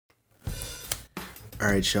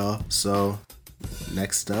Alright, y'all. So,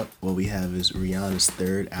 next up, what we have is Rihanna's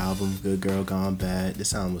third album, Good Girl Gone Bad.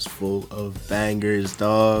 This album was full of bangers,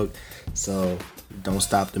 dog. So, Don't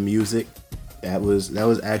Stop the Music. That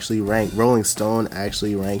was actually ranked. Rolling Stone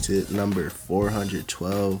actually ranked it number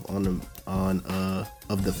 412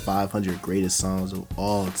 of the 500 greatest songs of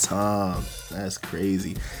all time. That's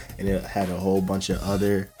crazy. And it had a whole bunch of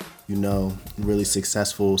other, really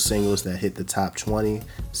successful singles that hit the top 20,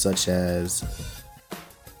 such as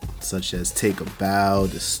Take a Bow,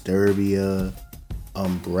 Disturbia,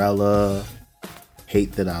 Umbrella,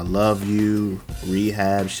 Hate That I Love You,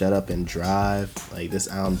 Rehab, Shut Up and Drive. Like, this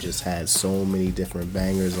album just had so many different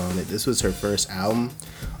bangers on it. This was her first album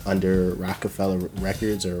under Rockefeller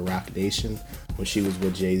Records or Roc Nation when she was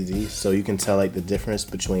with Jay-Z. So you can tell like the difference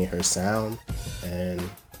between her sound and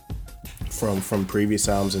from previous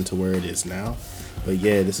albums into where it is now. But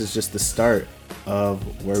yeah, this is just the start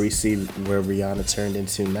of where we see where Rihanna turned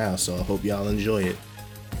into now. So I hope y'all enjoy it.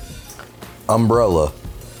 Umbrella.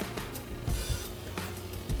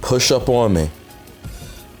 Push Up On Me.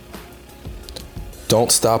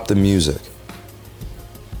 Don't Stop the Music.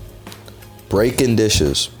 Breaking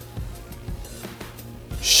Dishes.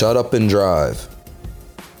 Shut Up and Drive.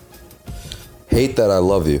 Hate That I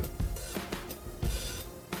Love You.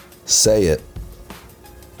 Say It.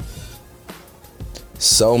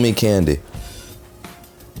 Sell Me Candy.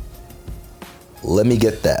 Let Me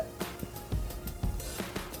Get That.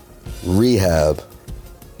 Rehab.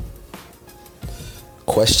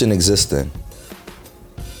 Question Existing.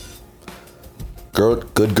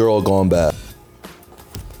 Good Girl Gone Bad.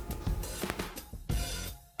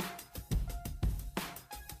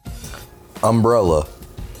 Umbrella.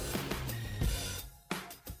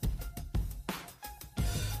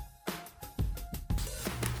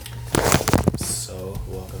 So,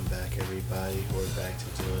 welcome back, everybody. We're back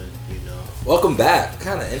to doing, Welcome back. What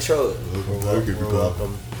kind of intro?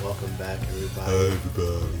 Welcome back, everybody.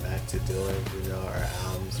 We're back to doing, our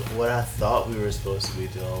albums. What I thought we were supposed to be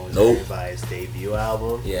doing was everybody's debut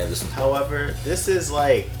album. Yeah, However, this is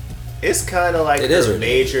like, it's kind of like her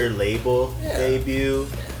major label debut.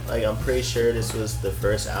 Yeah. Like, I'm pretty sure this was the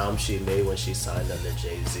first album she made when she signed under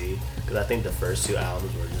Jay-Z. Because I think the first two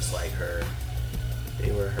albums were just like her.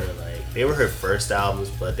 They were her first albums,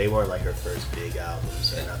 but they weren't like her first big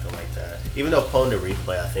albums or nothing like that. Even though Pwn de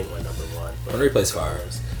Replay, I think, went number one. Pwn de Replay's fire.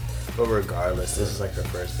 But regardless, this is like her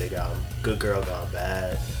first big album. Good Girl Gone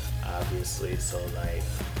Bad, obviously. So like,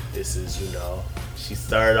 this is, she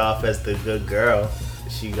started off as the good girl.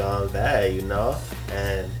 She gone bad,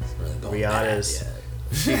 and Rihanna's.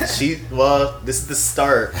 This is the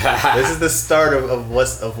start. This is the start of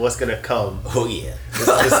what's gonna come. Oh yeah. This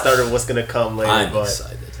is the start of what's gonna come later. I'm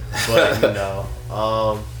excited. But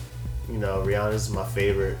Rihanna's my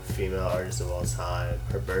favorite female artist of all time.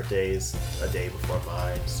 Her birthday's a day before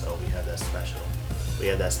mine, so we have that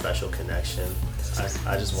special connection.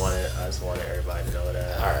 I just wanted everybody to know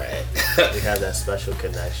that. All right. We have that special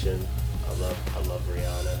connection. I love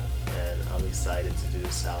Rihanna, and I'm excited to do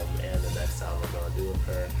this album and the next album we're gonna do with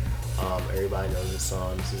her. Everybody knows this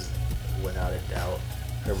song. This is without a doubt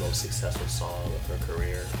her most successful song of her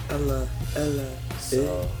career. Ella.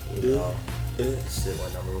 So this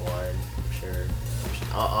went number one. I'm sure.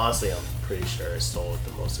 Honestly, I'm pretty sure it sold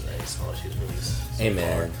the most of any song she's released so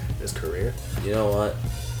far in his career. You know what?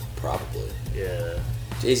 Probably. Yeah.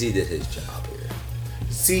 Jay-Z did his job here.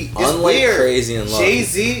 See, it's unlike weird. Crazy in Love,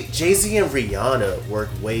 Jay-Z and Rihanna work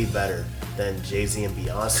way better than Jay-Z and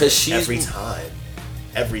Beyonce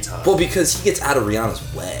every time. Well, because he gets out of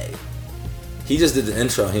Rihanna's way. He just did the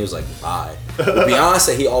intro and he was like, bye. With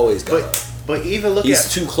Beyonce, he always got But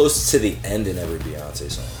he's too close to the end in every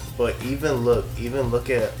Beyonce song. But even look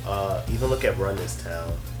at Run This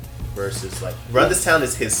Town versus like Run This Town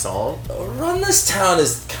is his song. Run This Town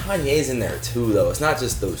is Kanye's in there too, though. It's not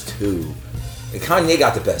just those two. And Kanye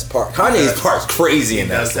got the best part. Kanye's part's crazy in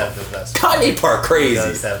that song. Kanye part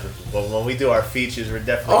crazy. But when we do our features, we're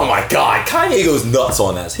definitely. Oh my god, Kanye goes nuts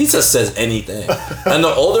on that. He just says anything. And the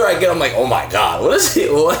older I get, I'm like, oh my god, what is he?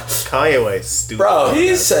 What? Kanye way stupid. Bro,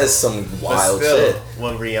 he says some wild shit.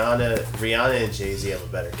 When Rihanna and Jay-Z have a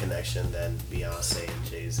better connection than Beyonce and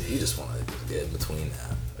Jay-Z. You just want to get in between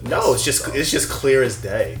that. No, it's just clear as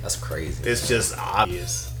day. That's crazy. It's just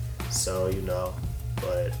obvious. So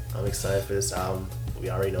but I'm excited for this album. We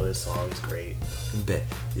already know this song is great.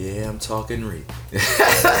 Yeah, I'm talking Reed.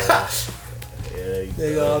 Yeah,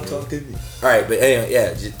 I'm talking Reed. Alright, but anyway,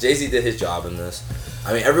 yeah, Jay-Z did his job in this.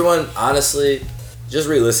 I mean, everyone, honestly, just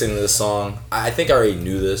re-listening to this song, I think I already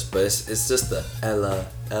knew this, but it's just the Ella,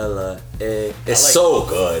 It's so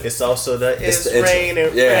good. It's also the it's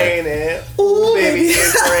raining, raining. Ooh. Ooh, baby,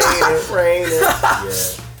 it's raining.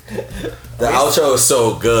 Yeah. The outro is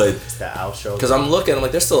so good. It's the outro. Because I'm looking, I'm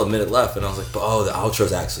like, there's still a minute left, and I was like, oh, the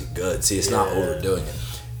outro's actually good. See, it's not overdoing it.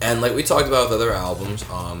 And like we talked about with other albums,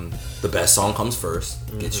 the best song comes first,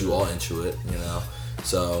 gets you all into it, you know.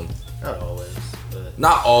 So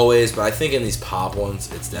not always, but I think in these pop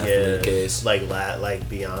ones, it's definitely the case. Like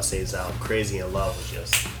Beyonce's album, Crazy in Love was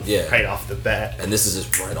just right off the bat. And this is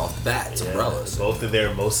just right off the bat. It's Umbrellas. Both of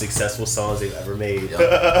their most successful songs they've ever made.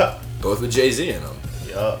 Yep. Both with Jay-Z in them.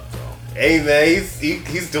 Yup. Hey man,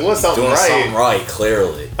 he's doing something right. Doing something right,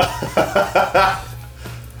 clearly.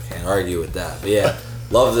 Can't argue with that. But yeah,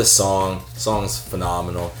 love this song. Song's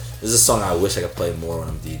phenomenal. This is a song I wish I could play more when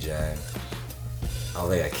I'm DJing. I don't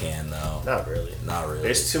think I can though. Not really.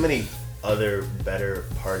 There's too many other better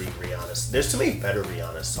party Rihanna. There's too many better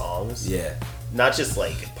Rihanna songs. Yeah. Not just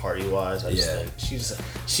like party wise. I just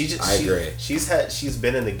think I agree. She's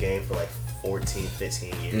been in the game for like 14,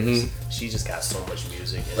 15 years. She just got so much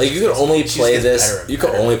music. Like you could only play this. You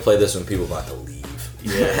could only play this when people are about to leave.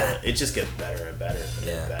 Yeah, it just gets better and better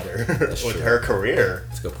and better with her career.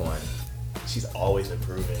 That's a good point. She's always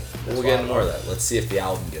improving. We'll get more of that. Let's see if the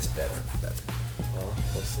album gets better. Well,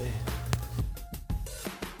 let's see.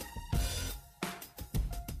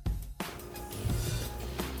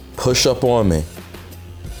 Push Up On Me.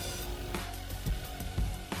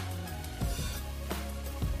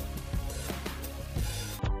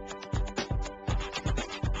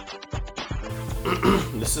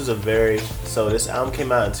 This album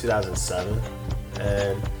came out in 2007,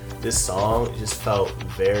 and this song just felt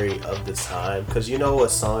very of the time. Cause you know what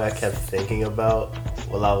song I kept thinking about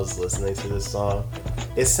while I was listening to this song?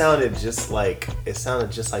 It sounded just like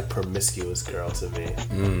Promiscuous Girl to me.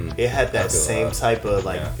 It had that same type of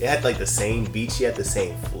it had like the same beat, she had the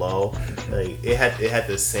same flow, like it had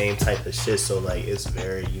the same type of shit. So like it's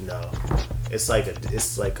very, you know, it's like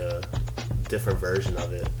a different version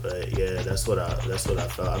of it. But yeah, that's what I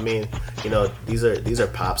felt. I mean, you know, these are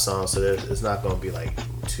pop songs, so it's not gonna be like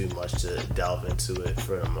too much to delve into it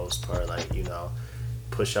for the most part. Like, you know,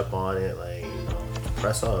 push up on it, like, you know,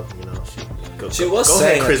 press up, you know. Go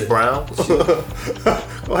ahead, Chris Brown.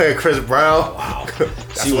 Go ahead, Chris Brown. Wow.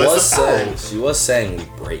 She was saying we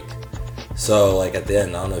break. So like at the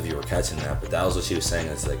end, I don't know if you were catching that, but that was what she was saying.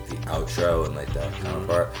 It's like the outro and like that kind of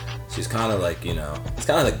part. She's kind of like, you know, it's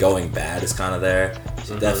kind of like going bad. It's kind of there.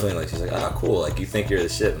 She definitely like, she's like, oh cool, like you think you're the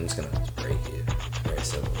shit. I'm just gonna break you. Very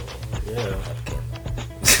simple. Yeah.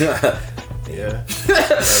 Yeah.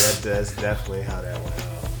 That's definitely how that went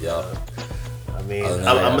out. Yeah. I mean,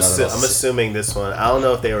 I'm assuming this one. I don't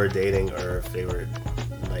know if they were dating or if they were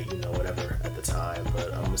like, you know, whatever at the time,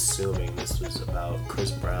 but I'm assuming this was about Chris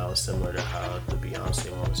Brown, similar to how the Beyonce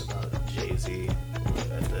one was about Jay-Z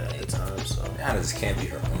at the time. So Rihanna just can't be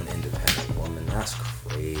her own independent woman. That's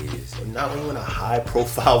crazy. Not when you're in a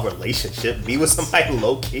high-profile relationship. Be with somebody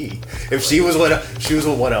low-key. If she was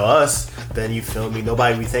with one of us, then you feel me.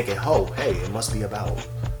 Nobody be thinking, oh, hey, it must be about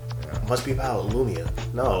Lumia.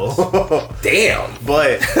 No. Damn.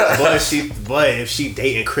 But if she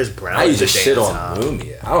dating Chris Brown, I used to shit on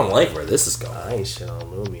Lumia. I don't like where this is going. I ain't shit on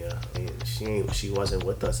Lumia. I mean, she wasn't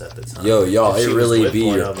with us at the time. Yo, y'all, it really be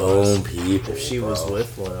your own people. If she was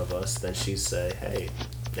with one of us, then she'd say, hey,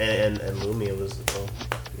 and Lumia was, well,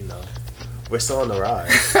 you know, we're still on the ride.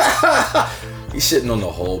 He's shitting on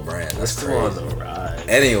the whole brand. That's crazy. We're still on the ride.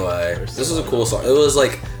 Anyway, this was a cool song. It was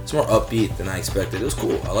like, it's more upbeat than I expected. It was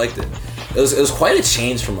cool. I liked it. It was quite a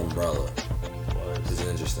change from Umbrella. This is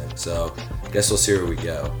interesting. So, I guess we'll see where we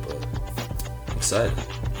go. But I'm excited.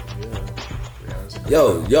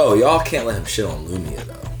 Yeah. Yo, y'all can't let him shit on Lumia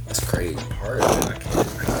though. That's crazy. Part of it, I can't.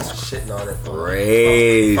 Shitting on it.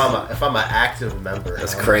 Crazy. If I'm an active member,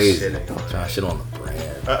 that's crazy. Trying to shit on the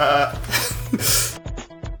brand.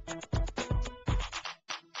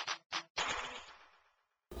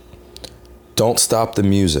 Don't stop the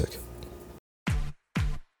music.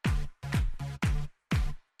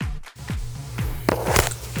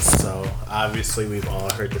 So obviously we've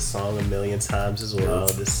all heard the song a million times as well.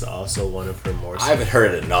 This is also one of her more. I haven't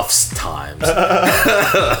heard it enough times.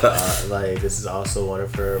 This is also one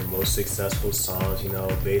of her most successful songs. You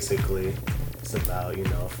know, basically, it's about, you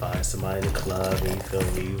know, find somebody in the club and you feel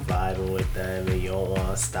me, you vibing with them and you don't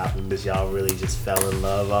want to stop them because y'all really just fell in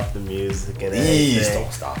love off the music and everything. Please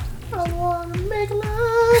don't stop. I wanna make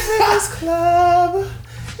love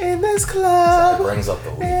in this club. That brings up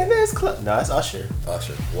the weekend. In this club. No, that's Usher.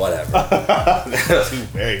 Whatever. They're two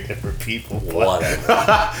very different people.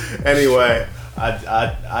 Whatever. Anyway,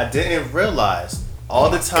 I didn't realize all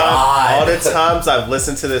the times I've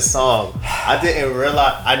listened to this song, I didn't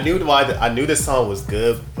realize. I knew this song was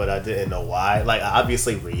good, but I didn't know why. Like,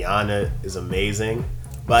 obviously Rihanna is amazing,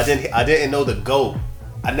 but I didn't know the GOAT.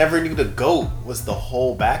 I never knew the GOAT was the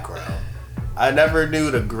whole background. I never knew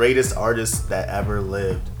the greatest artist that ever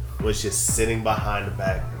lived was just sitting behind the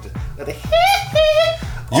back.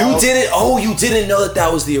 You didn't know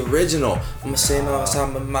that was the original. I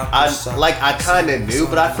kind of knew,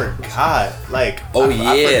 but I forgot. Like,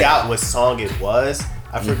 I forgot what song it was.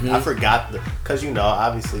 I forgot because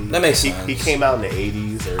obviously that makes sense. He came out in the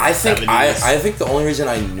 80s or I think 70s. I think the only reason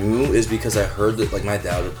I knew is because I heard that, like, my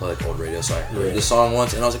dad would play like old radio, so I heard the song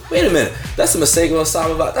once and I was like, wait a minute, that's the mistake of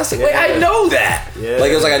Saba about. That's like, wait, I know that. Yeah.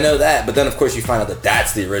 Like, it was like, I know that, but then of course you find out that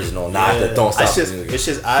that's the original, not that Don't Stop. It's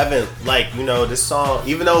just I haven't, like, this song,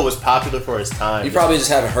 even though it was popular for its time, you probably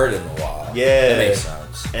just haven't heard it in a while. Yeah, that makes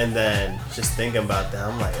sense. And then just thinking about that,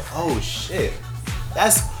 I'm like, oh shit,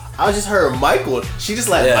 I just heard Michael. She just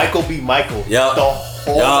let Michael be Michael. Yep. The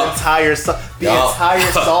whole entire song. The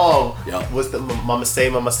entire song was the Mama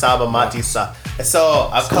Say, Mama Saba, Mati Sa. And so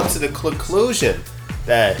I've come to the conclusion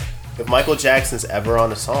that if Michael Jackson's ever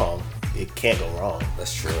on a song, it can't go wrong.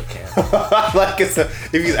 That's true, it can't. Like, if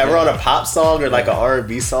he's ever on a pop song or like an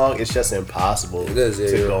R&B song, it's just impossible to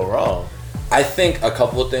go wrong. I think a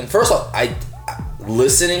couple of things. First off, I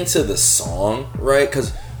listening to the song, right?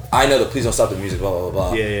 Because I know that Please Don't Stop the Music, blah, blah,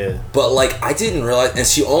 blah. Yeah. But, like, I didn't realize, and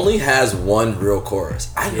she only has one real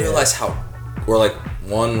chorus. I didn't realize or like,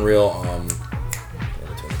 one real, a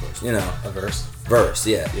verse. Verse,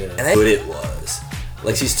 yeah. And how good it was.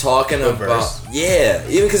 Like, she's talking about, verse.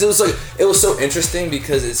 Even because it was so interesting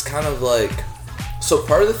because it's kind of like, so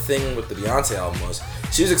part of the thing with the Beyonce album was,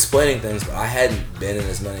 she was explaining things, but I hadn't been in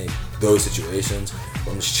as many those situations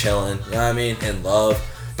where I'm just chilling, you know what I mean, in love.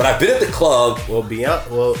 But I've been at the club. Well,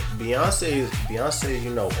 Beyonce,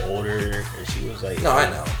 older, and she was like. No, I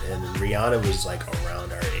know. And Rihanna was like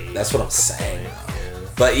around our age. That's what I'm saying. Yeah.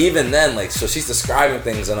 But even then, like, so she's describing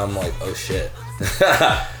things, and I'm like, oh shit.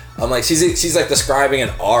 I'm like, she's like describing an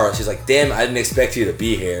aura. She's like, damn, I didn't expect you to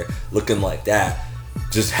be here, looking like that,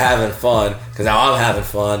 just having fun. Cause now I'm having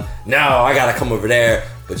fun. Now I gotta come over there,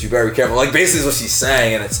 but you better be careful. Like, basically, is what she's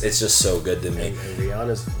saying, and it's just so good to me. And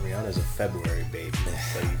Rihanna's a February baby.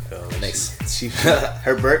 So you feel like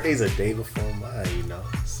her birthday's a day before mine,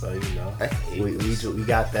 So we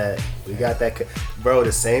got that, bro.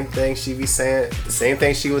 The same thing she be saying, the same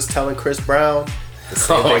thing she was telling Chris Brown.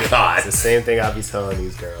 My God, it's the same thing I be telling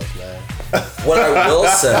these girls, man. What I will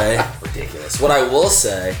say, ridiculous. What I will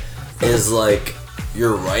say is, like,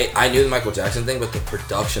 you're right. I knew the Michael Jackson thing, but the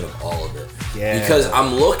production of all of it. Yeah. Because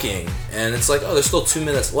I'm looking, and it's like, oh, there's still 2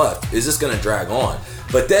 minutes left. Is this gonna drag on?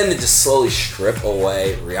 But then they just slowly strip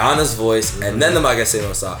away Rihanna's voice, and then the Mike I Say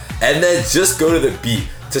No Stop, and then just go to the beat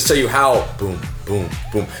to show you how boom, boom,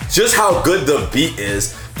 boom, just how good the beat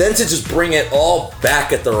is. Then to just bring it all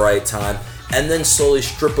back at the right time, and then slowly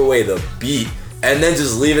strip away the beat, and then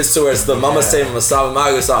just leave it so it's the Mama Say Mama Saba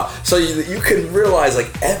Magusa. So you can realize,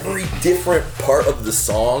 like, every different part of the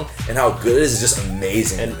song and how good it is just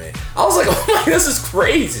amazing to me. I was like, oh my, this is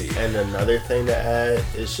crazy. And another thing to add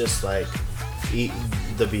is just like, the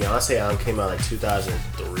Beyonce album came out like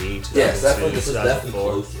 2003, 2002, yes, definitely, this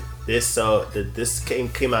 2004. This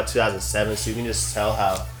came out 2007, so you can just tell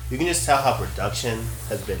how production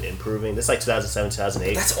has been improving. This is like 2007,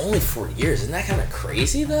 2008. That's only 4 years. Isn't that kind of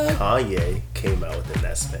crazy though? Kanye came out within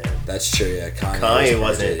that span. That's true. Yeah, Kanye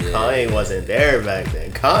wasn't there back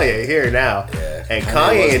then. Kanye here now. Yeah. And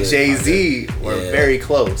Kanye and Jay-Z were very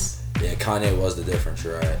close. Yeah, Kanye was the difference,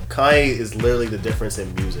 right? Kanye is literally the difference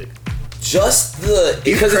in music. Because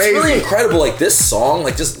it's really incredible, like, this song,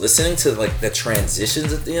 like, just listening to, like, the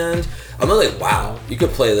transitions at the end, I'm like, wow, you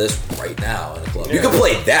could play this right now in a club. Yeah. You could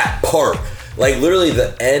play that part, like, literally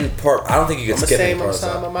the end part. I don't think you could skip any part of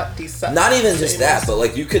that. Not even just that, but,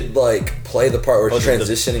 like, you could, like, play the part where it's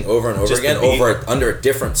transitioning over and over again under a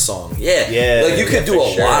different song. Yeah. Like, you could do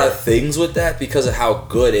a lot of things with that because of how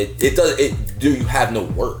good it does. You have no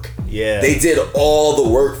work. Yeah. They did all the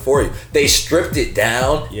work for you. They stripped it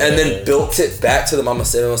down and then built it back to the Mama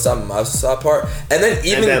Say No Stop part. And then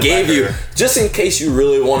gave you, just in case you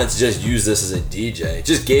really wanted to just use this as a DJ,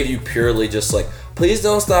 just gave you purely just like, please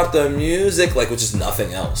don't stop the music, like, which is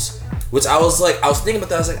nothing else. Which I was thinking about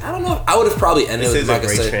that. I was like, I don't know. I would have probably ended with Mike.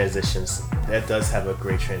 This is a great transition. That does have a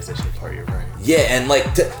great transition part, you're right. Yeah, and like,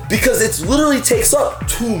 because it literally takes up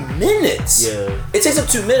 2 minutes. Yeah. It takes up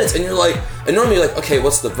 2 minutes, and you're like, and normally you're like, okay,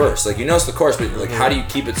 what's the verse? Like, you know it's the chorus, but you're like, how do you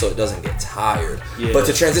keep it so it doesn't get tired? Yeah. But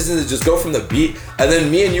to transition to just go from the beat, and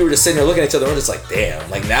then me and you were just sitting here looking at each other, and we're just like, damn.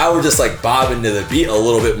 Like, now we're just like bobbing to the beat a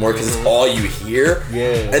little bit more, because it's all you hear.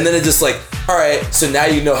 Yeah. And then it's just like, all right, so now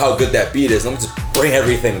you know how good that beat is. Let me just bring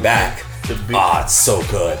everything back. It's so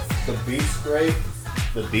good. The beat's great.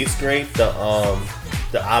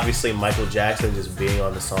 The obviously Michael Jackson just being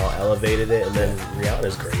on the song elevated it, and then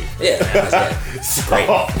Rihanna's great. Yeah, it's great.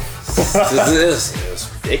 It's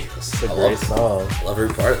ridiculous. It's a great song. I love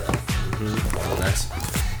every part of that.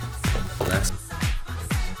 Next.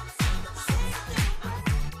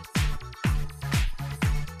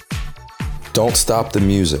 Don't stop the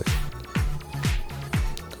music.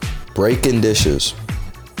 Breaking dishes.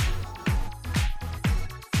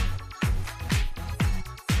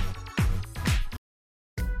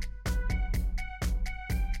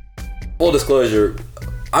 Full disclosure,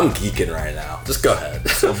 I'm geeking right now. Just go ahead.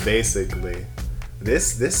 So basically,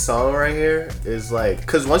 this song right here is like,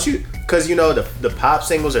 cause you know the pop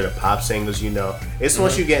singles are the pop singles, you know. It's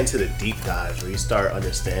once you get into the deep dives where you start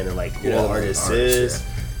understanding like who the artist is.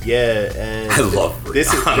 Yeah, and I love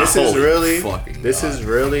this is Holy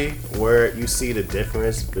really where you see the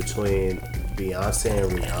difference between Beyonce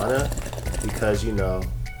and Rihanna, because you know,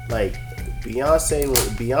 like Beyonce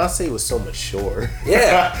was so mature.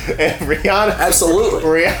 Yeah. And Rihanna Absolutely.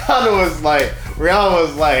 Rihanna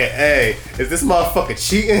was like, hey, is this motherfucker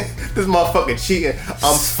cheating? This motherfucker cheating.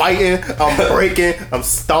 I'm fighting, I'm breaking, I'm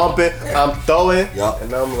stomping, I'm throwing. Yep.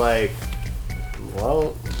 And I'm like,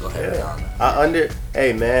 well, Go ahead, Rihanna.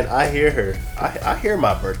 Hey man, I hear her. I hear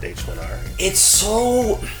my birthday twin already. It's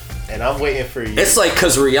so... And I'm waiting for you. It's like,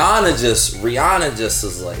 cause Rihanna just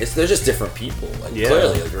is like, they're just different people. Like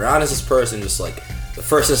clearly, like Rihanna's this person just like the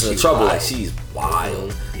first instance of trouble, like she's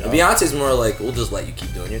wild. Yep. And Beyonce's more like, we'll just let you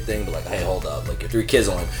keep doing your thing, but like, hey, hold up, like your 3 kids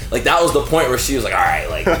on. Like that was the point where she was like, all right,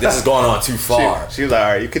 like this is going on too far. She was like,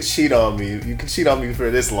 all right, you could cheat on me. You could cheat on me for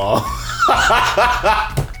this long.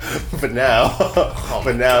 but now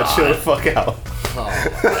chill the fuck out. Oh my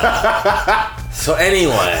God. So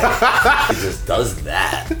anyway, he just does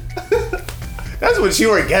that. That's what you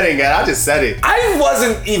were getting at. I just said it. I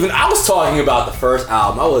was talking about the first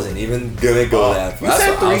album. I wasn't even gonna go that far.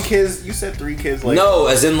 You said 3 kids. Like, no,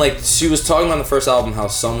 as in like she was talking about the first album how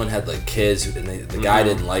someone had like kids and the guy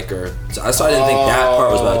didn't like her. So I didn't think that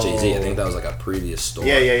part was about Jay-Z. I think that was like a previous story.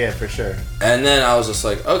 Yeah, for sure. And then I was just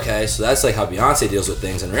like, okay, so that's like how Beyonce deals with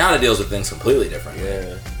things, and Rihanna deals with things completely differently.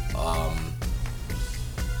 Yeah.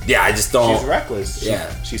 Yeah, I just don't. She's reckless.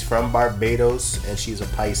 Yeah. She's from Barbados and she's a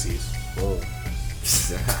Pisces. Boom.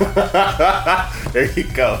 There you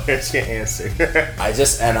go. There's your answer. I'm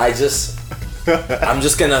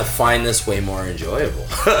just gonna find this way more enjoyable.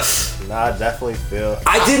 Nah, I definitely feel.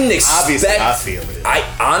 I didn't expect. Obviously, I feel it. I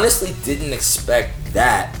honestly didn't expect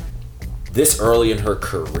that this early in her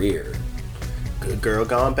career. Good girl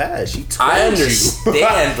gone bad. She told I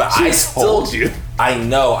understand, but I still. told you. I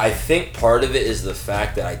know. I think part of it is the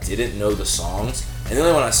fact that I didn't know the songs, and the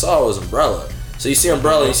only one I saw was Umbrella. So you see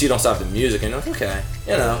Umbrella, you see Don't Stop the Music, and you're like, okay,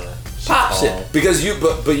 you know, pop shit. Because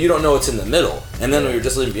but you don't know what's in the middle. And then when you're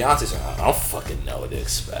just leaving Beyonce, so I don't fucking know what to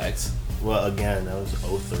expect. Well, again, that was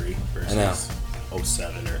 03 versus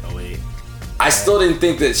 07 or 08. I still didn't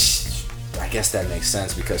think that. I guess that makes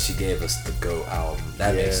sense because she gave us the GOAT album.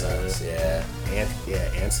 That makes sense. Yeah.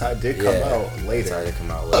 Anti did come out later. Anti did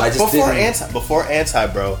come out later. Before Anti,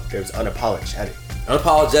 bro, there was Unapologetic.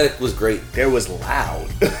 Unapologetic was great. There was Loud.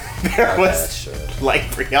 There was like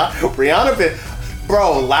Rihanna been,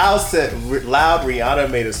 bro. Loud Rihanna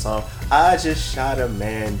made a song. I just shot a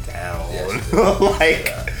man down.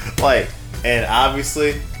 And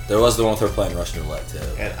obviously there was the one with her playing Russian roulette too.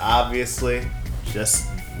 And obviously, just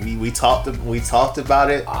we talked about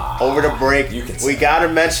it over the break. We gotta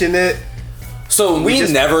mention it. So we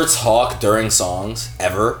never talk during songs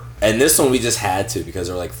ever, and this one we just had to because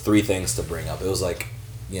there were like 3 things to bring up. It was like,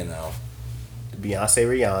 you know, Beyonce,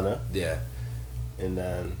 Rihanna. Yeah. And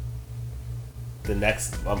then the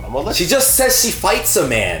next, I'm gonna let she just says she fights a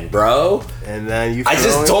man, bro. And then I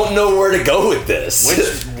just don't know where to go with this.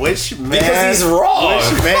 Which man? Because he's wrong.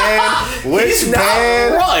 He's not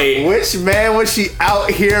right. Which man was she out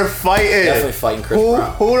here fighting? Definitely fighting Chris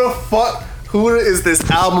Brown. Who the fuck? Who is this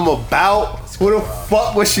album about? Who the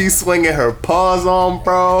fuck was she swinging her paws on,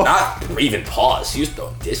 bro? Not even paws. She was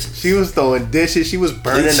throwing dishes. She was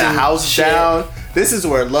burning the house down. This is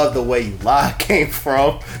where Love the Way You Lie came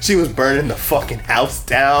from. She was burning the fucking house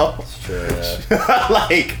down. That's true, yeah.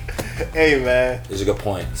 Like, hey, man. These are good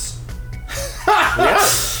points.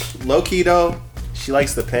 Rihanna, low key though, she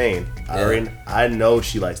likes the pain. I know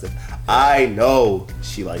she likes the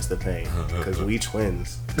pain because we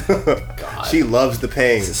twins. God. She loves the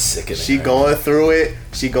pain. She going through it,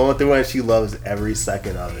 and she loves every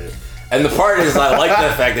second of it. And the part is, I like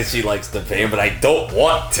the fact that she likes the pain, but I don't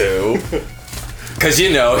want to. Because,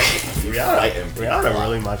 you know, Rihanna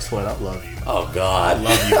really my twin. I love you. Oh, God. I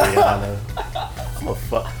love you, Rihanna. I'm a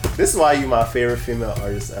fuck. This is why you my favorite female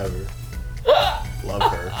artist ever. Love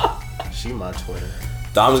her. She my twin.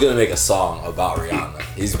 Dom's going to make a song about Rihanna.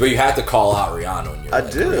 But you have to call out Rihanna when you're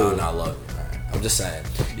like, do. Rihanna, I love you. Right. I'm just saying.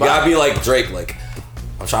 You got to be like Drake, like,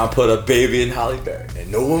 I'm trying to put a baby in Halle Berry,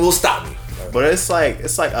 and no one will stop me. But it's like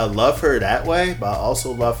I love her that way, but I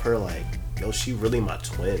also love her like, yo, she really my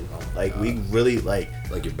twin. Like we really like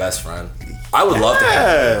your best friend. I would love to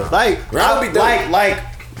have her.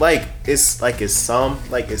 It's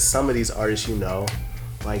some of these artists, you know,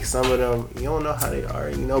 like some of them you don't know how they are,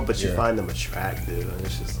 you know, but you find them attractive, and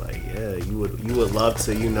it's just like, yeah, you would love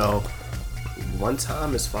to, you know, one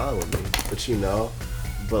time is fine with me, but you know,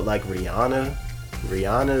 but like Rihanna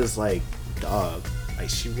is like, dog. Like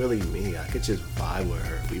she really me. I could just vibe with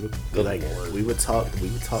her. We would we would talk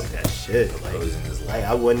that shit. Like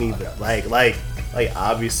I wouldn't even like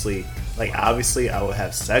obviously I would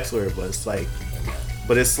have sex with her,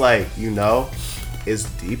 but it's like, you know, it's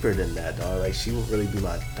deeper than that, dog. Like she would really be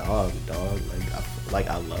my dog. Like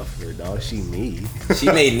I love her, dog. She me. She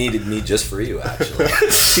Needed Me just for you, actually.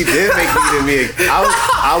 She did make Needed Me.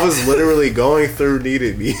 I was literally going through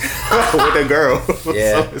Needed Me with a girl.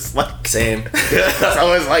 Yeah. So it's like same.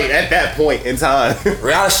 So it's like at that point in time.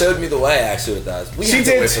 Rihanna showed me the way actually with that. She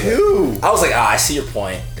did too. I was like, I see your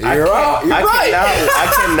point. You're right. I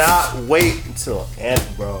cannot wait until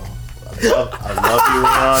bro. I love you,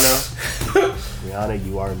 Rihanna. Rihanna,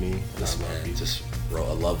 you are me. Just wrote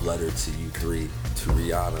a love letter to you three. To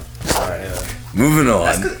Rihanna. Right. Moving on.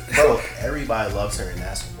 Bro, everybody loves her, and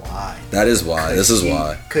that's why. That is why. This is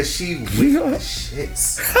why. Cause she with the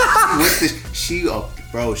shits. She a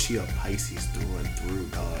Pisces through and through,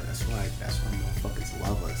 dog. That's why motherfuckers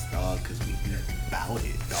love us, dog. Cause we be about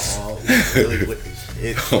it, dog. We really with the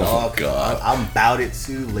shit, dog. Oh God. I'm about it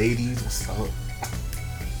too, ladies. What's up?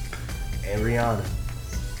 And Rihanna,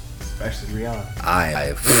 especially Rihanna.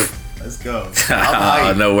 Let's go.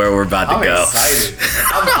 I know where we're about to go. Excited.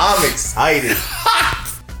 I'm excited.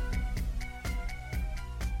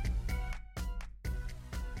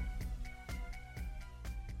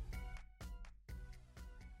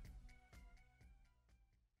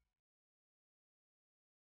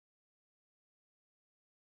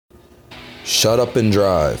 Shut up and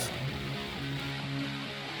drive.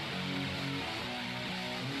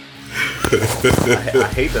 I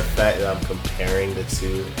hate the fact that I'm comparing the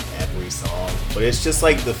two every song, but it's just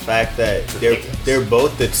like the fact that they're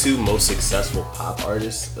both the two most successful pop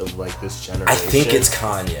artists of like this generation. I think it's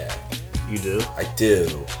Kanye. You do? I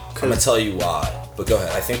do. I'm gonna tell you why, but go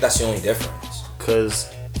ahead. I think that's the only difference. Cause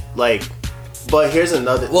like, but here's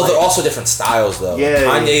another. Well, they're also different styles though. Yeah.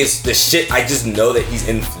 Kanye's the shit. I just know that he's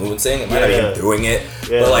influencing. It might not be him doing it,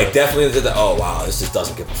 but like definitely oh wow, this just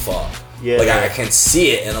doesn't give a fuck. Yeah. Like I can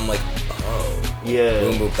see it, and I'm like, oh. Yeah.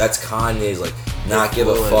 Boom, boom. That's Kanye's like not give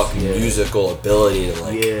a fuck musical ability to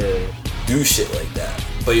like do shit like that.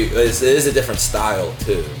 But it is a different style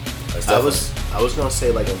too. I was gonna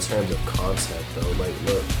say like in terms of concept though. Like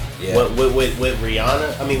look, with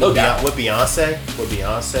Rihanna. I mean with Beyonce.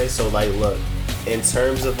 So like look, in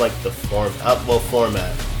terms of like the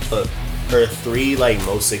format. Look, her three like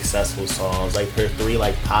most successful songs, like her three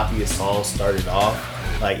like poppiest songs started off.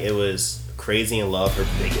 Like it was Crazy in Love, her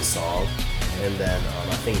biggest song, and then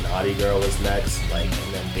I think Naughty Girl was next, like,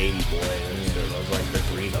 and then Baby Boy, and those were like her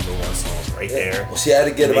three #1 songs right there. Well, she had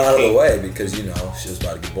to get them out of the way because you know she was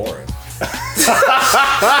about to get boring.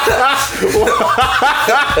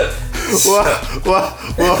 Well,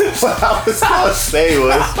 what I was gonna say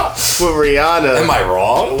was with Rihanna. Am I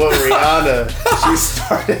wrong? With Rihanna,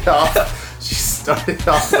 she started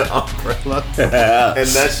off with Umbrella, and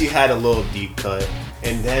then she had a little deep cut.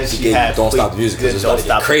 And then she had Don't Stop the Music because it's about to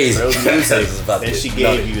get crazy. Then she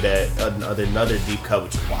gave you that another deep cut,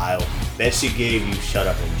 which is wild. Then she gave you Shut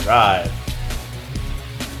Up and Drive.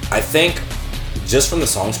 I think, just from the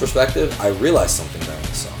song's perspective, I realized something during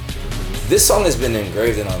this song. This song has been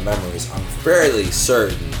engraved in our memories. I'm fairly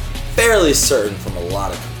certain from a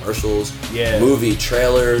lot of commercials, movie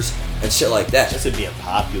trailers, and shit like that. Just it being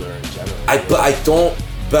popular in general. But I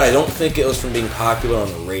don't think it was from being popular on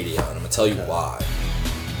the radio, and I'm gonna tell you why.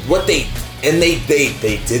 They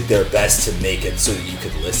did their best to make it so that you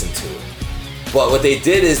could listen to it. But what they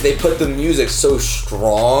did is they put the music so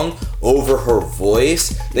strong over her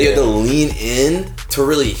voice that you had to lean in to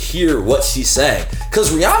really hear what she's saying.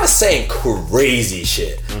 Because Rihanna's saying crazy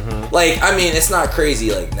shit. Like, I mean, it's not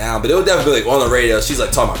crazy like now, but it would definitely be like on the radio. She's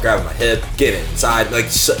like talking about grabbing my hip, getting inside. Like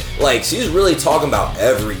she's really talking about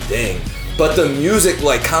everything. But the music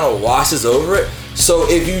like kind of washes over it. So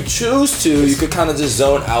if you choose to, you could kind of just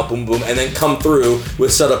zone out, boom, boom, and then come through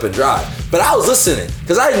with Shut Up and Drive. But I was listening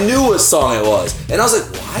because I knew what song it was. And I was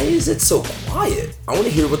like, why is it so quiet? I want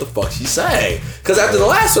to hear what the fuck she's saying. Because after the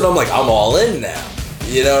last one, I'm like, I'm all in now.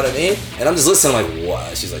 You know what I mean? And I'm just listening like,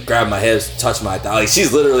 what? She's like, grab my hips, touch my thigh. Like,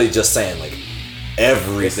 she's literally just saying like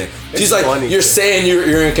everything. She's like, you're saying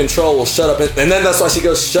you're in control. Well, shut up. And then that's why she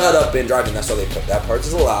goes, shut up and drive. And that's why they put that part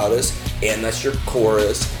is the loudest. And that's your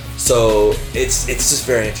chorus. So it's just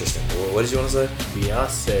very interesting. What did you want to say?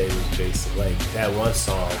 Beyonce was basically like that one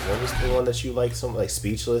song. What was the one that you like? Something like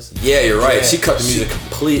Speechless. Yeah, you're right. Yeah, she cut the music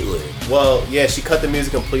completely. Well, yeah, she cut the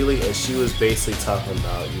music completely, and she was basically talking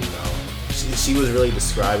about, you know, she was really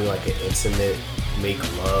describing like an intimate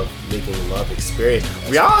making love experience.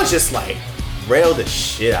 Rihanna's just like railed the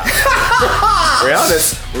shit out.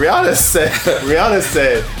 Rihanna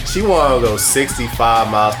said she want to go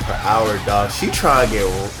 65 miles per hour, dog. She trying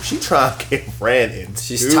to get ran into.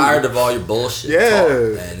 She's tired of all your bullshit. Yeah, talk,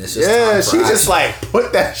 man. It's just she just like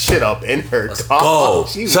put that shit up in her. Let's go.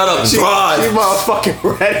 Shut up, she drive. She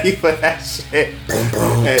motherfucking ready for that shit.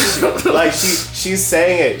 And she's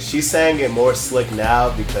saying it. She's saying it more slick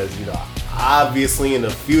now because, you know, obviously in the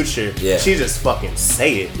future, she just fucking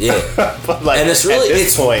say it. Yeah. But like, and it's really, at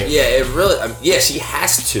this point. Yeah, it really, she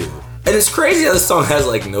has to. And it's crazy how this song has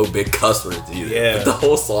like no big cuss words either. Yeah. But the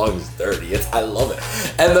whole song is dirty. I love it.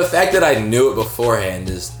 And the fact that I knew it beforehand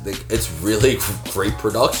is, it's really great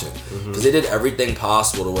production. Because they did everything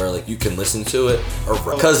possible to where like you can listen to it,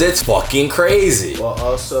 because it's fucking crazy. Well,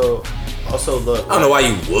 also look. I don't know why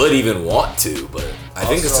you would even want to, but I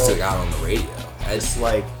think it's just out on the radio. It's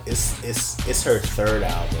like it's her third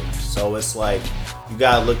album, so it's like you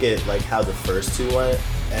gotta look at like how the first two went,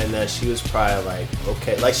 and then she was probably like,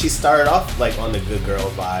 okay, like she started off like on the good girl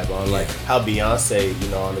vibe, on like how Beyonce, you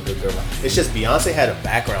know, on the good girl vibe. It's just Beyonce had a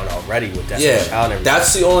background already with Destiny's Child and everything.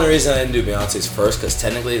 That's the only reason I didn't do Beyonce's first, because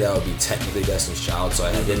technically that would be Destiny's Child, so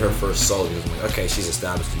I did her first solo because I'm like, okay, she's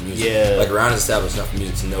established in music. Yeah. Like Rihanna's established enough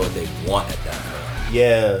music to know what they want at that point.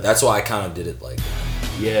 Yeah. That's why I kind of did it like that.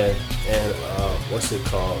 Yeah, and what's it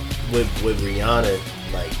called? With Rihanna,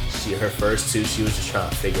 like her first two, she was just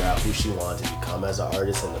trying to figure out who she wanted to become as an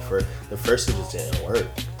artist, and the first two just didn't work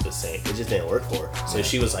the same. It just didn't work for her. So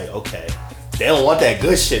she was like, okay, they don't want that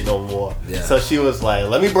good shit no more. Yeah. So she was like,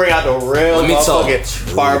 let me bring out the real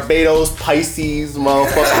motherfucking Barbados, Pisces,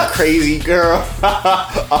 motherfucking crazy girl,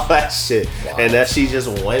 all that shit. Wow. And then she just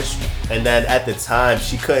went, and then at the time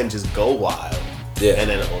she couldn't just go wild. Yeah. And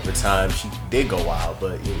then over time, she did go wild,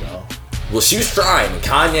 but you know. Well, she was trying.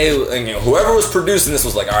 Kanye and whoever was producing this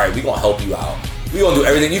was like, all right, we gonna help you out. We gonna do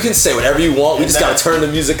everything. You can say whatever you want. We just gotta turn the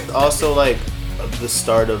music. Also, like the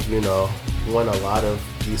start of, you know, when a lot of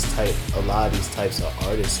these types of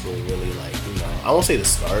artists were really like, you know, I won't say the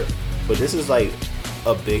start, but this is like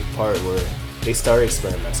a big part where they started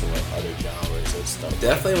experimenting with other genres and stuff.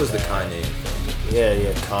 Definitely was the Kanye influence.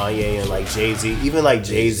 Yeah, Kanye and like Jay-Z, even like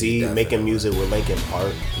Jay-Z making music with Linkin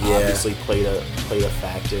Park obviously played a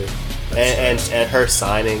factor, and her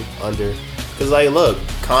signing under, because like look,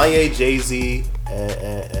 Kanye, Jay-Z,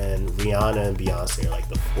 and Rihanna and Beyonce are like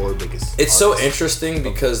the four biggest. It's so interesting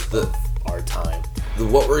because our time,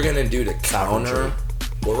 what we're gonna do to counter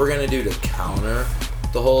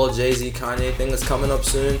the whole Jay-Z Kanye thing that's coming up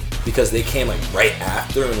soon, because they came like right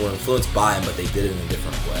after and were influenced by him, but they did it in a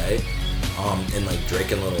different way. And like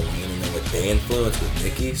Drake and Lil Wayne, and then what they influenced with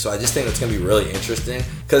Nicki. So I just think it's gonna be really interesting,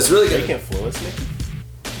 because really Drake influenced Nicki?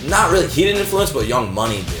 Not really. He didn't influence, but Young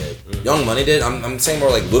Money did. Young Money did. I'm saying more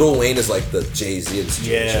like Lil Wayne is like the Jay-Z of the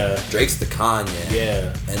situation. Yeah. Drake's the Kanye.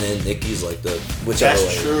 Yeah. And then Nicki's like the whichever.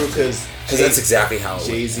 That's true, because that's exactly how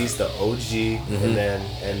Jay-Z's the OG, and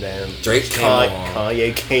then Drake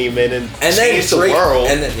Kanye came in and changed the world.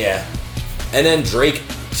 And then Drake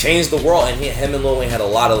changed the world, and him and Lil Wayne had a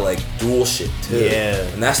lot of like dual shit too. Yeah.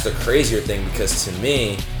 And that's the crazier thing, because to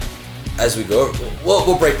me, as we go,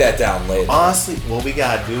 we'll break that down later. Honestly, what we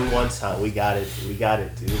gotta do one time, we gotta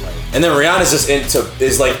do like. And then Rihanna's just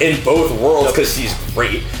is like in both worlds, because she's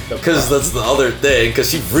great. Because that's the other thing, because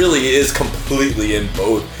she really is completely in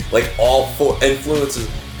both. Like all four influences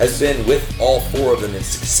has been with all four of them in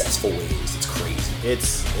successful ways. It's crazy.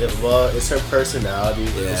 It's her personality.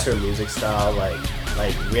 Yeah. It's her music style. Like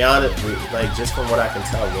Rihanna, like just from what I can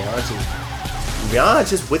tell, Rihanna Rihanna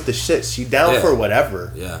just with the shit. She down for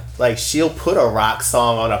whatever. Yeah. Like she'll put a rock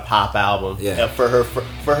song on a pop album. Yeah. And for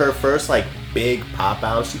her first like big pop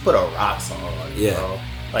album, she put a rock song on it. Yeah. Bro.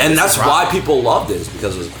 Like, and that's why people loved it, is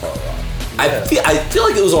because it was part rock. Yeah. I feel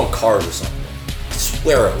like it was on Cars or something. I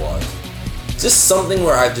swear it was. Just something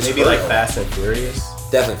where I just maybe like Fast and Furious.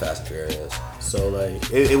 Definitely Fast and Furious. So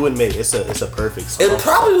like it wouldn't make it's a perfect song. It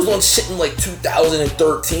probably was on shit in like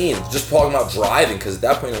 2013, just talking about driving, because at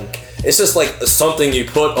that point it's just like something you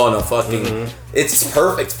put on a fucking. It's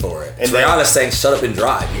perfect for it. And Rihanna saying "Shut up and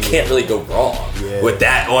drive." You can't really go wrong with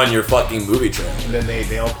that on your fucking movie trailer. And then they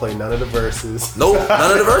don't play none of the verses. Nope,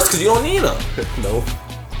 none of the verses because you don't need them. Nope.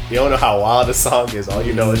 You don't know how wild the song is. All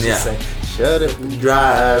you know is just saying "Shut up and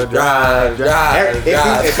drive, drive, drive."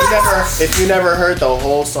 If you never heard the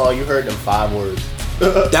whole song, you heard them 5 words.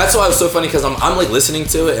 That's why it was so funny, because I'm like listening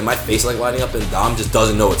to it and my face like lining up, and Dom just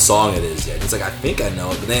doesn't know what song it is yet. He's like, I think I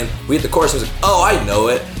know it, but then we hit the chorus and he's like, oh, I know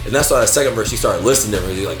it. And that's why the second verse he started listening to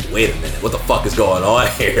it. He's like, wait a minute, what the fuck is going on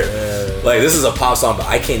here? Yeah. Like, this is a pop song, but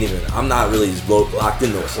I can't even. I'm not really locked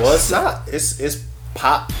into it. Well, it's not. It's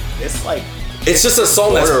pop. It's like. It's just a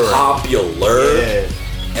song that's popular. Yeah.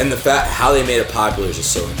 And the fact how they made it popular is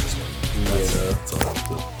just so interesting. That's all.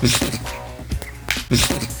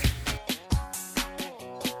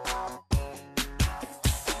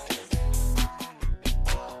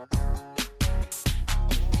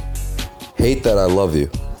 Hate That I Love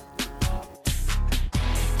You.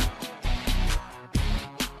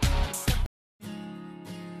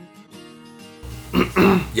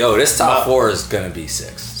 Yo, this top 4 is gonna be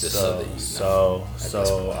 6. Just so that you know.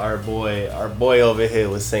 So our boy over here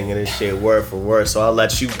was singing this shit word for word. So I'll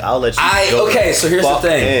let you. Okay, so here's the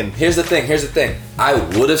thing. Here's the thing. I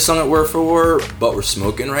would have sung it word for word, but we're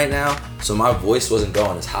smoking right now, so my voice wasn't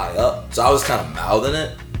going as high up. So I was kind of mouthing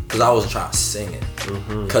it because I wasn't trying to sing it.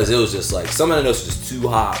 Because it was just like some of the notes were just too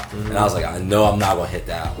high, and I was like, I know I'm not gonna hit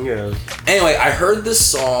that one. Yeah. Anyway, I heard this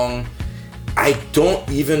song. I don't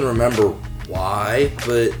even remember why,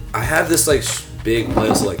 but I have this like big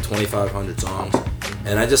playlist of like 2,500 songs,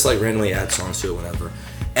 and I just like randomly add songs to it whenever.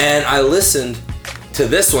 And I listened to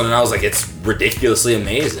this one, and I was like, it's ridiculously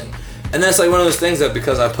amazing. And then it's like one of those things that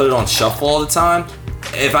because I put it on shuffle all the time,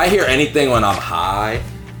 if I hear anything when I'm high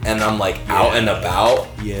and I'm like out and about,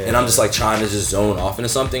 and I'm just like trying to just zone off into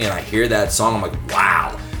something, and I hear that song, I'm like,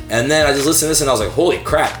 wow. And then I just listened to this and I was like, holy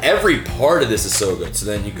crap, every part of this is so good. So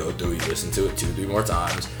then you go through, you listen to it 2-3 more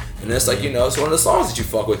times, and then it's like, you know, it's one of the songs that you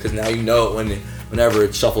fuck with because now you know it whenever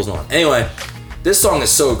it shuffles on. Anyway, this song is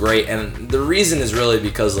so great, and the reason is really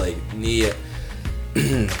because like Neo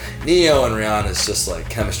and Rihanna's just like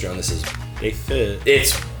chemistry on this is, they fit.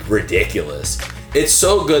 It's ridiculous. It's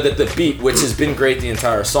so good that the beat, which has been great the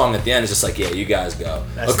entire song, at the end is just like, yeah, you guys go.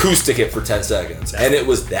 Acoustic it for 10 seconds. And it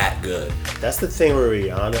was that good. That's the thing with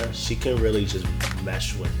Rihanna. She can really just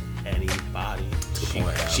mesh with anybody.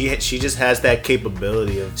 She just has that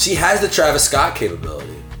capability of... She has the Travis Scott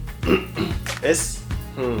capability. But it's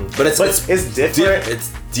different.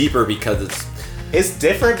 It's deeper because it's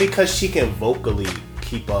different because she can vocally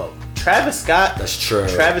keep up. Travis Scott. That's true.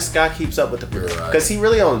 Travis Scott keeps up with the because he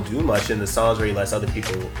really don't do much in the songs where he lets other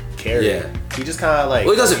people carry. Yeah. He just kind of like.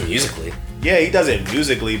 Well, he does it musically. Yeah, he does it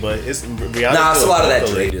musically, but it's Rihanna. Nah, it's a lot of that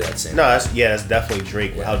Drake do that same. No, that's definitely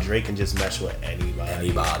Drake. Yeah. How Drake can just mesh with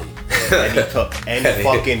anybody. Any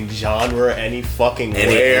fucking genre, any fucking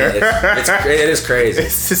where. It is crazy. I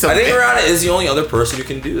think Rihanna is the only other person who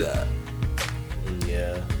can do that.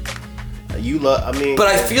 But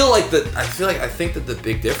I think that the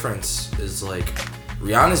big difference is like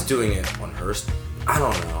Rihanna's doing it on her. I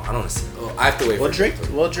don't know. I have to wait. Drake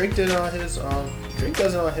did it on his. Drake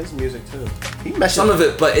does it on his music too. He meshed some of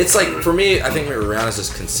it, but it's like for me, I think Rihanna's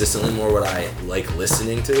just consistently more what I like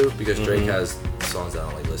listening to because Drake has songs that I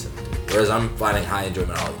don't like listening to. Whereas I'm finding high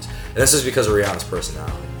enjoyment out of these, and that's just because of Rihanna's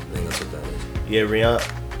personality. I think that's what that is. Yeah, Rihanna.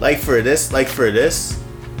 Like for this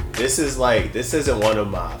isn't one of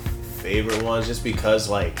my favorite ones just because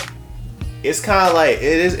like it's kind of like it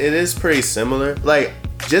is pretty similar, like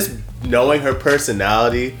just knowing her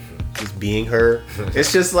personality, just being her.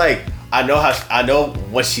 It's just like I know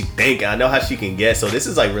what she think, I know how she can get, so this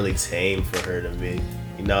is like really tame for her to me,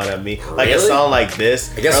 you know what I mean? Like a song like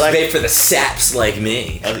this, I guess it's made for the saps like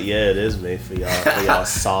me. Yeah, it is made for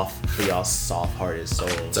y'all soft-hearted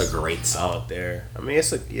souls. It's a great song out there. I mean,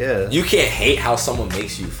 it's you can't hate how someone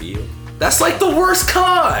makes you feel. That's like the worst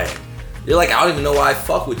kind. You're like, I don't even know why I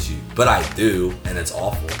fuck with you, but I do, and it's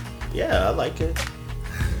awful. Yeah, I like it.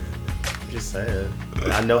 I'm just saying.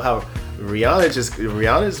 I know how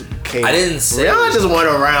Rihanna's came. I didn't say Rihanna just went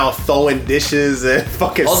around throwing dishes and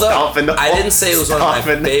fucking stomping the. I didn't say it was one of my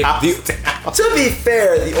favorites. To be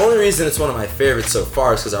fair, the only reason it's one of my favorites so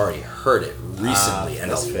far is because I already heard it recently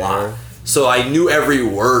and a lot. So I knew every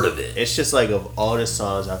word of it. It's just like of all the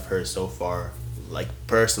songs I've heard so far, like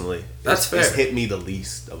personally, that's fair. It's hit me the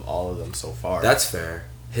least of all of them so far. That's fair.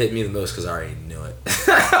 Hit me the most because I already knew it.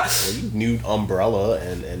 Well, you knew Umbrella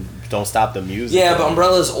and Don't Stop the Music. Yeah, but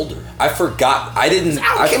Umbrella's older. I forgot. It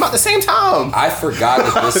came out at the same time. I forgot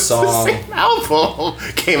that this song. The same album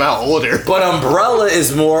came out older. But Umbrella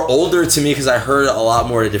is more older to me because I heard it a lot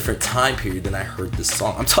more at a different time period than I heard this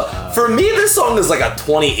song. For me, this song is like a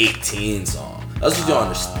 2018 song. That's what you don't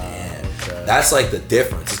understand. Okay. That's like the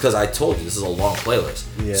difference. It's because I told you this is a long playlist.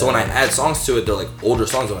 Yeah. So when I add songs to it, they're like older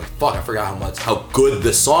songs. I'm like, fuck, I forgot how good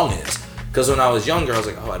this song is. Because when I was younger, I was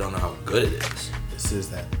like, oh, I don't know how good it is. This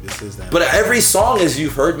is that. But every song, as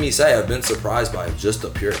you've heard me say, I've been surprised by just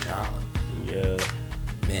the pure talent. Yeah.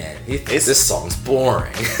 Man, this song's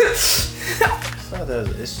boring.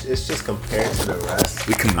 It's just compared to the rest.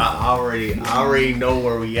 I already know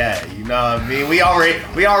where we at. You know what I mean? We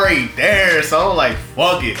already there. So I'm like,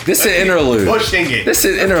 fuck it. This is an interlude. Pushing it. This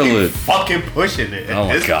is an interlude. Fucking pushing it. Oh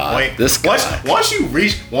my god. Point. This guy. Once you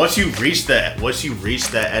reach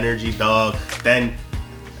that energy, dog, then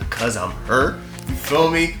because I'm her. You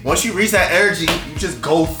feel me? Once you reach that energy, you just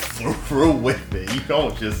go through with it. You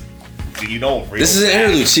don't This is an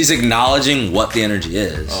interlude. She's acknowledging what the energy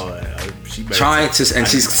is. Oh, yeah.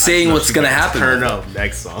 She's saying what's gonna happen. Turn up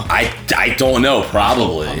next song. I don't know.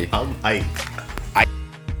 Probably. I'm hyped.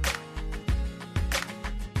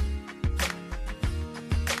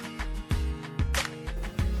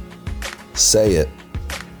 Say it.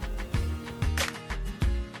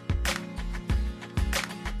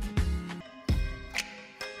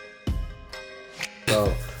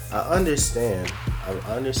 So I understand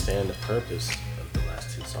the purpose of the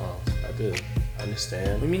last two songs. I do. I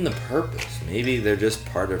understand. What do you mean the purpose? Maybe they're just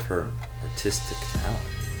part of her artistic talent.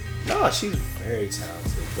 No, she's very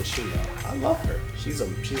talented, but I love her. She's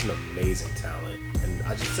an amazing talent, and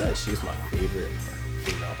I just said she's my favorite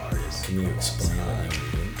female artist. Can you explain what you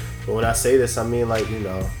mean? But when I say this, I mean like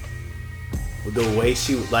the way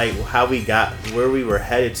she how we got where we were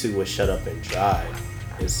headed to with "Shut Up and Drive."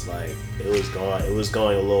 It's like it was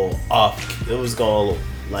going a little off. It was going a little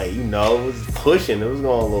it was pushing. It was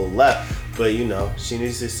going a little left. But she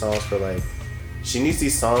needs these songs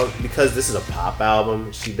because this is a pop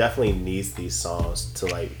album. She definitely needs these songs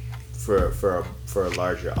to for a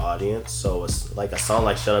larger audience. So it's like a song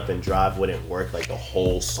like "Shut Up and Drive" wouldn't work like the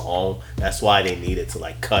whole song. That's why they needed to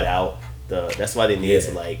cut out that's why they needed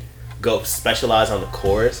to go specialize on the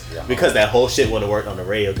chorus, because that whole shit wouldn't work on the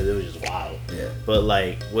radio because it was just wild. Yeah. But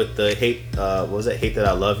with the Hate That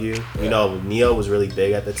I Love You, Neo was really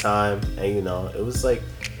big at the time, and it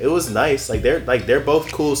was nice. They're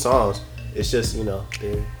both cool songs. It's just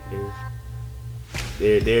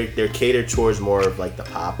they're catered towards more of the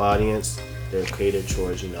pop audience. They're catered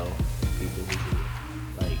towards people who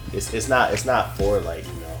it's not for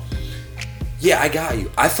Yeah, I got you.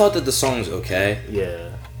 I thought that the song was okay. Yeah.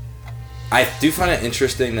 I do find it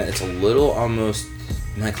interesting that it's a little almost,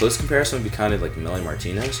 my close comparison would be kind of like Melly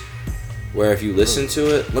Martinez, where if you listen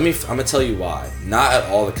to it, I'm gonna tell you why. Not at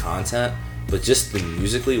all the content, but just the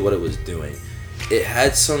musically what it was doing. It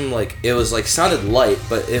had some it was sounded light,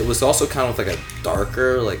 but it was also kind of a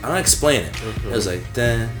darker, I don't explain it. Mm-hmm. It was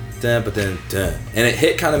dun, dun, but then dun, and it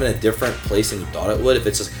hit kind of in a different place than you thought it would. If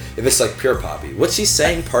it's pure poppy, what she's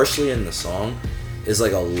saying partially in the song is a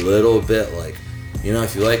little bit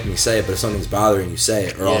if you like me, say it, but if something's bothering you, say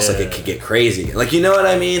it, or else it could get crazy. You know what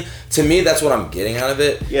I mean? To me, that's what I'm getting out of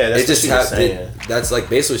it. Yeah, that's what she was saying. That's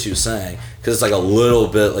basically what she was saying, because it's a little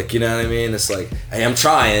bit you know what I mean? It's hey, I'm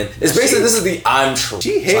trying. It's basically this is the I'm trying.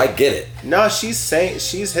 So I get it. No, she's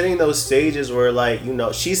hitting those stages where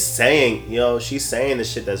she's saying the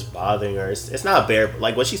shit that's bothering her. It's not bare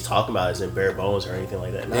what she's talking about isn't bare bones or anything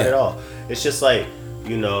like that. Not at all. It's just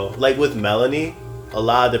with Melanie. A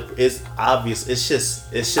lot of it's obvious. It's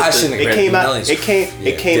just. It came out. It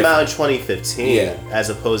came out in 2015, as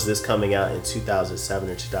opposed to this coming out in 2007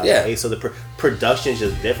 or 2008. Yeah. So the production's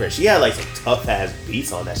just different. She had some tough ass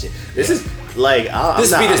beats on that shit. This is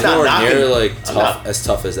this beat is nowhere near as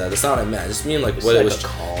tough as that. That's not what I meant. I just mean what it was.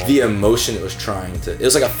 The emotion it was trying to. It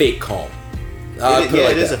was a fake calm.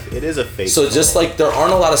 It is a fake. So just there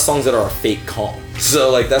aren't a lot of songs that are a fake calm.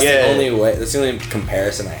 So that's the only way. That's the only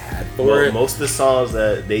comparison I had for it. Most of the songs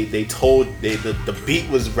that the beat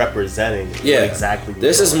was representing exactly.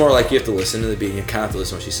 This is more like you have to listen to the beat and you kind of have to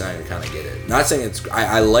listen to what she's saying to kind of get it. Not saying it's.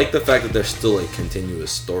 I like the fact that there's still a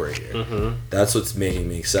continuous story here. Mm-hmm. That's what's making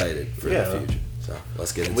me excited for the future. So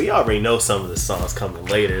let's get into it. We already know some of the songs coming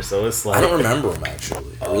later, so it's like I don't remember them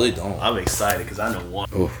actually. I really don't. I'm excited because I know one.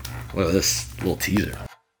 Oh, look at this little teaser.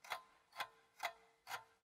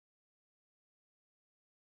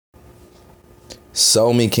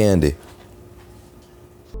 Sell me candy.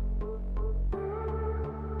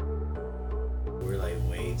 We're like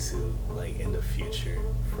way too like in the future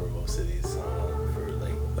for most of these songs. For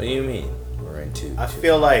like, what do you mean? We're into. I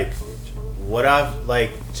feel like what I've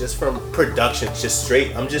like just from production, I'm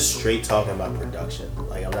just straight talking about production.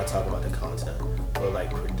 Like I'm not talking about the content, but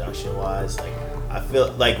like production wise, like I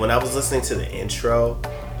feel like when I was listening to the intro,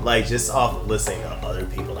 like just off listening to other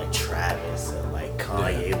people like Travis and like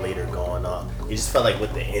Kanye later going on, it just felt like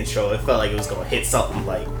with the intro, it felt like it was gonna hit something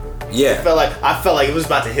like. Yeah. I felt like it was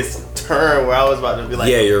about to hit some turn where I was about to be like,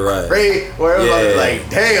 yeah, you're right. Great, where it was about to be like,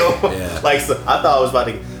 damn. Yeah. Like so I thought I was about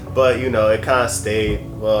to, but you know, it kind of stayed.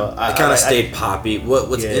 Well, it kind of stayed poppy.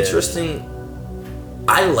 What's interesting?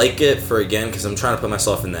 I like it for again because I'm trying to put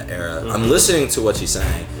myself in that era. Mm-hmm. I'm listening to what she's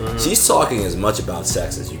saying. Mm-hmm. She's talking as much about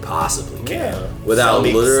sex as you possibly can, without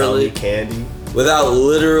literally candy. Without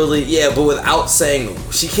literally, but without saying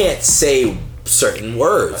she can't say certain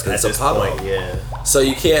words because it's a pop point. Yeah. So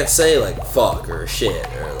you can't say like fuck or shit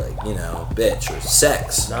or like bitch or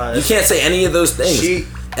sex. You can't say any of those things.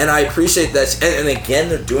 And I appreciate that. And again,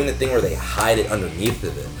 they're doing the thing where they hide it underneath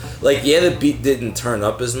of it. Like, the beat didn't turn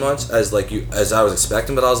up as much as as I was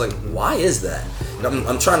expecting, but I was like, why is that? And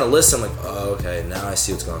I'm trying to listen, like, oh, okay, now I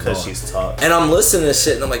see what's going on. Because she's talking. And I'm listening to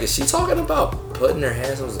shit, and I'm like, is she talking about putting her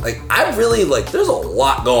hands on? Like, I really, there's a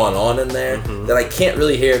lot going on in there that I can't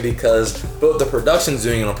really hear because both the production's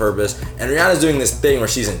doing it on purpose, and Rihanna's doing this thing where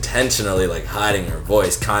she's intentionally, hiding her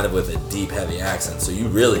voice kind of with a deep, heavy accent, so you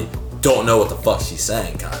really don't know what the fuck she's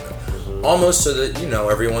saying, kind of. Almost so that,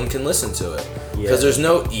 everyone can listen to it. Because there's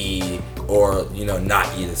no E or,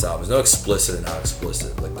 not E this album. There's no explicit or not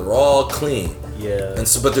explicit. Like, they're all clean. Yeah. And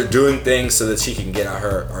so, but they're doing things so that she can get out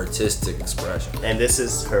her artistic expression. And this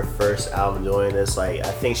is her first album doing this. Like,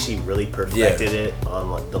 I think she really perfected it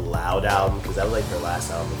on, the Loud album. Because that was, her last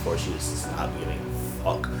album before she was stopped giving a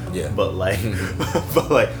fuck. Yeah. But,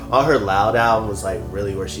 on her Loud album was,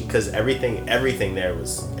 really where she... Because everything there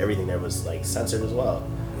was, censored as well.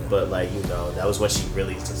 But that was when she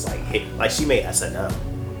really just hit. She made SNL,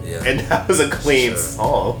 and that was a clean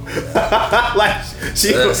song.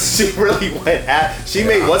 She really went at. She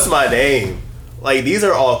made What's My Name. These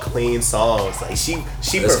are all clean songs. She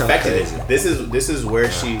perfected it. This is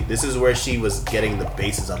where she was getting the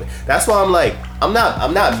basis of it. That's why I'm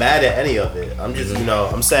not mad at any of it. I'm just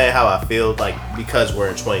I'm saying how I feel because we're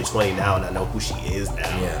in 2020 now and I know who she is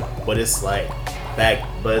now. Yeah. But it's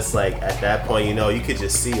at that point, you could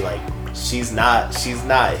just see she's not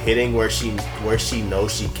hitting where she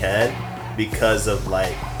knows she can because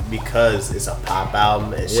it's a pop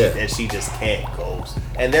album and she just can't coast.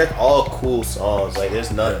 And they're all cool songs.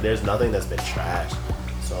 There's nothing that's been trashed.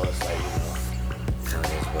 So it's kind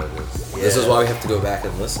of is what it is. This is why we have to go back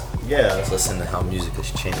and listen. Yeah. Let's listen to how music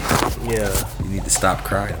has changed. Yeah. You need to stop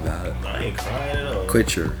crying about it. I ain't crying at all.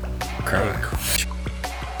 Quit your crying.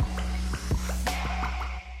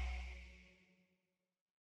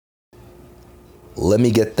 Let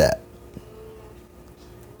me get that.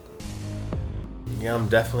 Yeah, I'm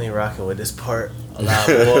definitely rocking with this part a lot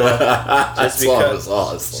more. Just because,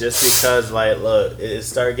 look, it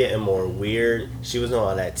started getting more weird. She was doing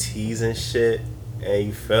all that teasing shit, and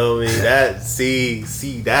you feel me? That's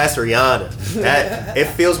Rihanna. That it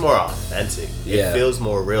feels more authentic. It feels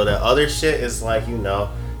more real. That other shit is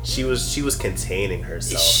she was containing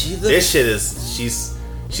herself. This shit is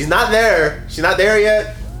she's not there. She's not there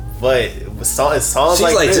yet. But songs she's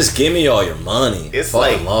like this, just give me all your money. It's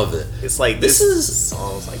I love it. It's this is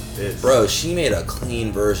songs like this. Bro, she made a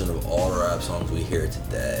clean version of all the rap songs we hear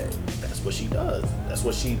today. That's what she does. It's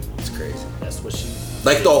crazy. That's what she...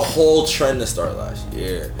 the whole trend that started last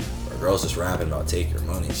year, where girls just rapping about take your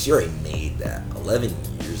money. She already made that 11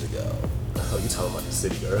 years ago. Oh, you talking about the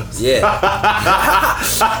City Girls? Yeah.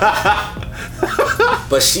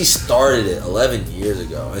 But she started it 11 years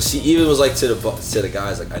ago, and she even was to the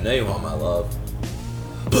guys I know you want my love,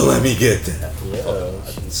 but let me get that. Yeah,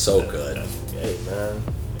 so good. Hey man,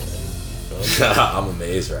 I'm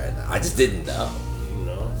amazed right now. I just didn't know.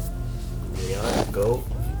 Rihanna, GOAT,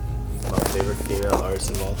 my favorite female artist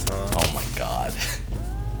of all time. Oh my god.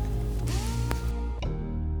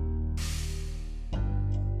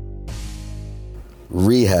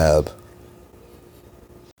 Rehab.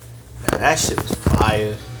 Man, that shit was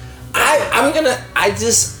fire.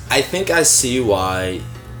 I think I see why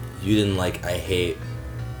you didn't like I Hate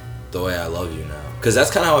the Way I Love You Now. Because that's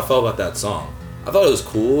kind of how I felt about that song. I thought it was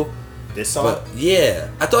cool. This song? But yeah,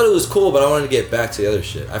 I thought it was cool, but I wanted to get back to the other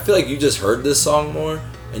shit. I feel like you just heard this song more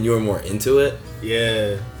and you were more into it.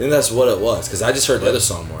 Yeah. I think that's what it was, because I just heard the other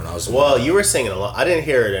song more and I was Well, you were singing a lot. I didn't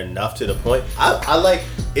hear it enough to the point. I like,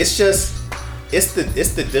 it's just, it's the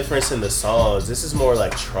difference in the songs. This is more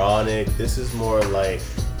electronic. This is more like,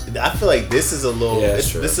 I feel like this is a little,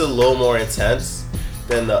 this is a little more intense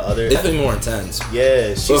than the other. Definitely more intense.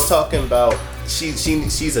 Yeah, she's talking about,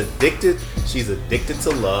 she's addicted to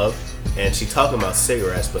love, and she's talking about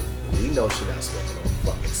cigarettes, but we know she's not smoking no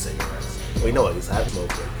fucking cigarettes. We know he's not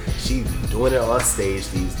smoking. She doing it on stage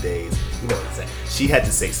these days. You know exactly. She had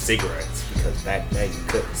to say cigarettes because back then you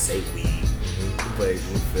couldn't say weed. But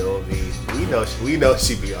you feel me? We know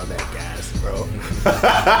she be on that gas, bro.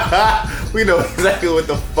 We know exactly what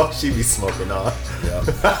the fuck she be smoking on.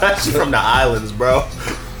 Yeah. She from the islands, bro.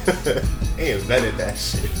 They invented that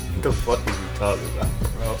shit. What the fuck are you talking about,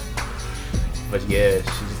 bro? But yeah,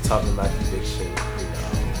 she's just talking about addiction. You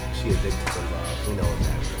know, she addicted to love. We know what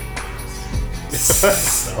that really means.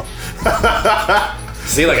 So.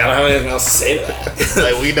 See, like, I don't have anything else to say to that.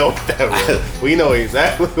 Like, we know what that means. We know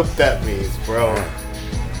exactly what that means, bro.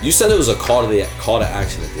 You said it was a call to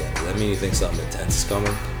action at the end. Does that mean you think something intense is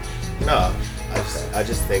coming? No, I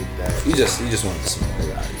just think that you just wanted to smoke.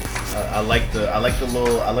 I like the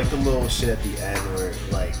little shit at the end where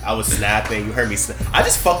like I was snapping. You heard me snap. I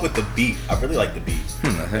just fuck with the beat. I really like the beat.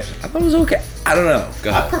 I thought it was okay. I don't know. Go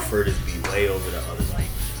ahead. I prefer this beat way over the other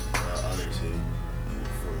other two.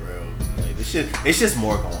 For real, like this shit. It's just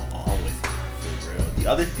more going on with it. For real, the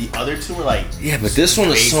other two were like but this one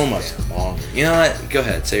is so much longer. You know what? Go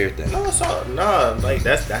ahead, say your thing. No, like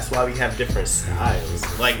that's why we have different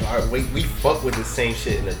styles. Like we fuck with the same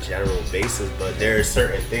shit in a general basis, but there are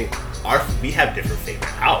certain things. We have different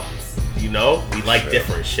favorite albums. You know, we like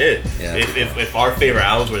different shit. Yeah, if our favorite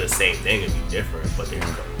albums were the same thing, it'd be different. But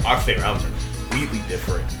our favorite albums are completely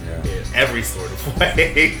different in every sort of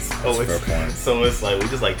way. So it's like we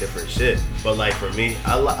just like different shit. But like for me,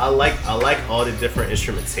 I like all the different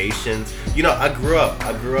instrumentations. You know, I grew up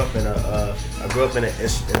in an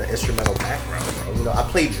instrumental background, bro. You know, I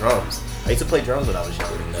played drums. I used to play drums when I was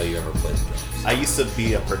younger. I didn't know you ever played drums. I used to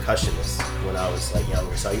be a percussionist when I was like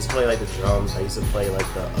younger. So I used to play like the drums. I used to play like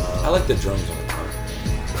the. I like the drums on the guitar.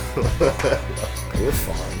 They were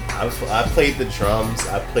fun. I played the drums.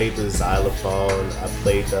 I played the xylophone. I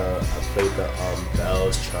played the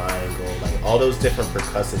bells, triangle, like all those different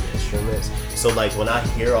percussive instruments. So like when I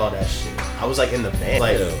hear all that shit, I was like in the band.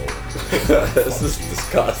 Like this is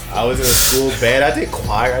disgusting. I was in a school band. I did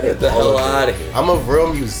choir. I did Get the hell out of here. I'm a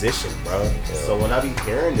real musician, bro. Yeah. So when I be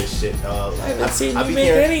hearing this shit, I be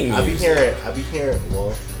hearing.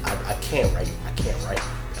 Well, I can't write.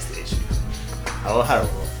 That's the issue. I don't know how to.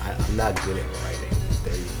 I'm not good at writing.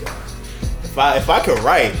 There you go. If I could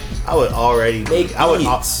write, I would already I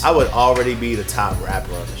would already be the top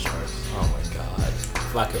rapper on the charts. Oh my god.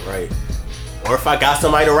 If I could write. Or if I got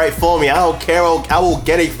somebody to write for me, I don't care. I will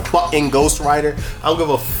get a fucking ghostwriter. I don't give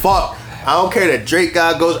a fuck. I don't care that Drake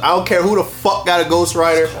got a ghost. I don't care who the fuck got a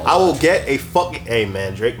ghostwriter. I will get a fucking. Hey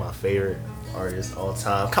man, Drake my favorite artist all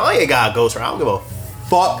time. Kanye got a ghostwriter. I don't give a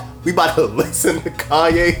fuck. We about to listen to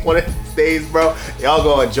Kanye one of these days, bro. Y'all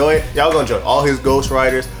gonna enjoy it. Y'all gonna enjoy all his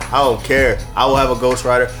ghostwriters. I don't care. I will have a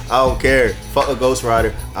ghostwriter. I don't care. Fuck a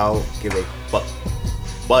ghostwriter. I don't give a fuck.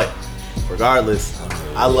 But regardless,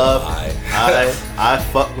 I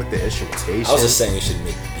fuck with the instrumentation. I was just saying you should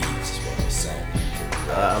make beats. Is what I was saying.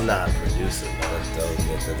 I'm not a producer. That doesn't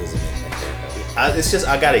make sense. It's just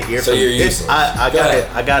I got an ear so for you're useless. I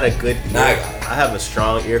got a good ear. I have a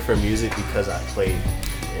strong ear for music because I played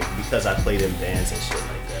in bands and shit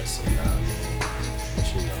like that. So you know what I mean? But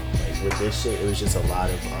you know, like with this shit, it was just a lot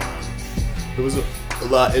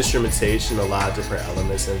of instrumentation, a lot of different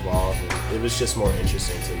elements involved, and it was just more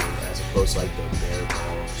interesting to me as opposed to like the bare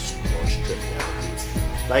bones, more stripped down beats.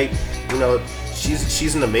 Like, you know,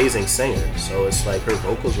 she's an amazing singer, so it's like her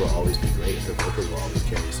vocals will always be great. Her vocals will always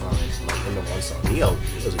carry songs. Like in the one song, Neo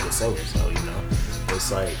was a good singer, so you know,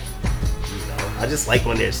 it's like, you know, I just like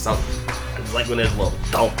when there's something. I just like when there's a little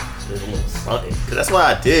thump, there's a little something, cause that's what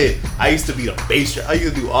I did. I used to be the bass. I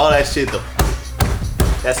used to do all that shit.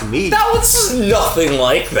 That's me. That was nothing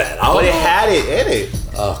like that. But it had it in it.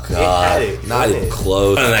 Oh god, it not even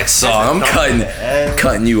close. On the next song, I'm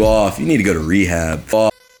cutting you off. You need to go to rehab.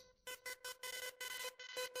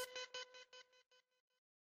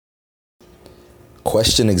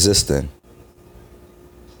 Question existing.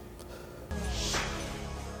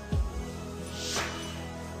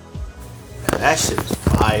 That shit is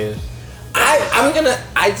fire.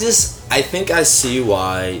 I think I see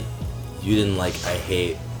why you didn't like I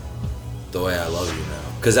Hate the Way I Love You Now.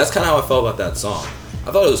 Because that's kind of how I felt about that song.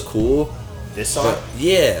 I thought it was cool. This song? But,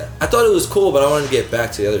 yeah. I thought it was cool, but I wanted to get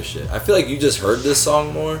back to the other shit. I feel like you just heard this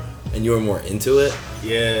song more and you were more into it.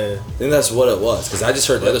 Yeah. I think that's what it was. Because I just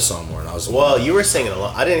heard the other song more and I was Well, you were singing a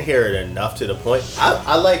lot. I didn't hear it enough to the point.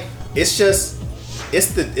 I like, it's just,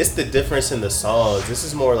 it's the difference in the songs. This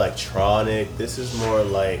is more electronic. This is more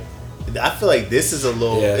like, I feel like this is a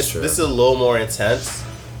little, this is a little more intense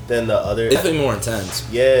than the other. Definitely more intense.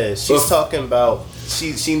 Yeah, she's talking about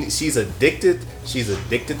she's addicted. She's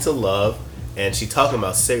addicted to love, and she's talking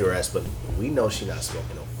about cigarettes. But we know she's not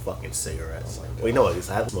smoking no fucking cigarettes. We know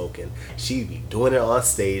exactly smoking. She be doing it on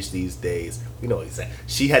stage these days. We know exactly.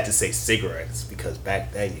 She had to say cigarettes because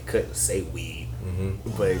back then you couldn't say weed. Mm-hmm.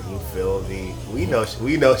 But you feel me? We know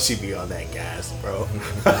she be on that gas, bro.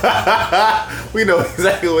 We know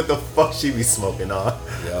exactly what the fuck she be smoking on.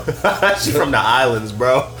 Yep. She from the islands,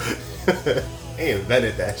 bro. They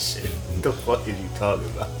invented that shit. What the fuck is you talking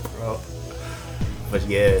about, bro? But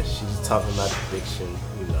yeah, she's talking about addiction.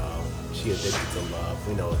 You know, she addicted to love.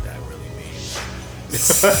 We know what that really means.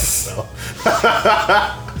 So.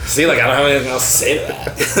 See, I don't have anything else to say to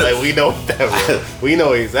that. We know what that we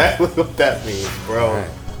know exactly what that means, bro. Right.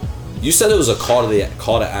 You said it was a call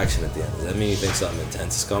to action at the end. Does that mean you think something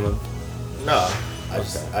intense is coming? No,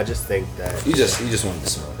 I just think that you just wanted to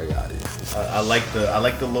smoke. I got it. I like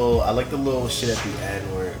the little shit at the end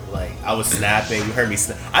where I was snapping. You heard me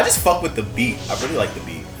snap. I just fuck with the beat. I really like the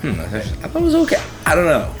beat. I thought it was okay. I don't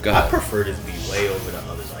know. Go ahead. I prefer this beat way over the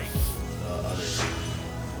others.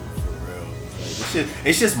 For real,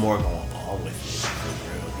 it's just more going on with it.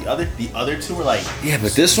 For real, the other two were yeah,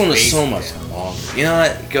 but this one is so much longer. You know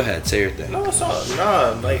what? Go ahead, say your thing. No, it's all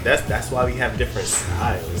that's why we have different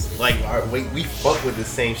styles. We fuck with the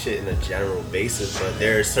same shit in a general basis, but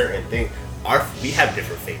there are certain things. We have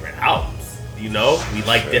different favorite albums. You know, we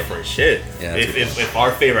like different shit. Yeah, if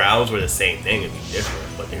our favorite albums were the same thing, it'd be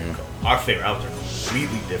different. But our favorite albums are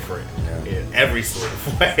completely different in every sort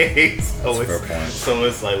of way. So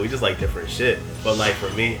it's we just like different shit. But for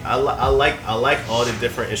me, I like all the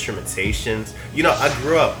different instrumentations. You know, I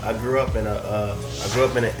grew up in an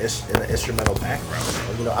instrumental background.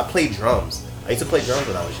 You know, I played drums. I used to play drums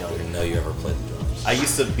when I was younger. I didn't know you ever played the drums. I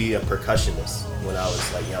used to be a percussionist when I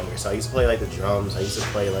was younger. So I used to play the drums. I used to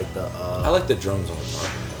play I like the drums on the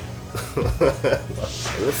guitar.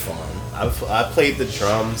 They were fun. I played the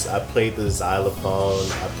drums. I played the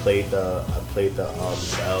xylophone. I played the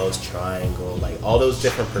bells, triangle, all those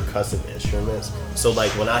different percussive instruments. So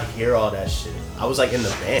when I hear all that shit, I was in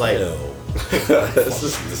the band. This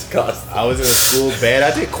is disgusting. I was in a school band.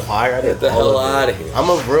 I did choir. I did Get the hell out of here. I'm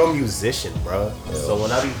a real musician, bro. Ew. So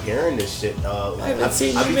when I be hearing this shit, I haven't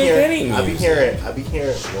seen you make any music. I be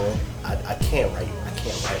hearing. Well, I can't write.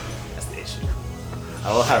 That's the issue. I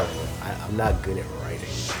don't know how to write. I'm not good at writing.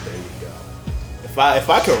 There you go. If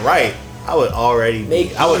I could write, I would already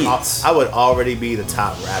be. I would already be the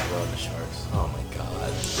top rapper on the charts. Oh my god.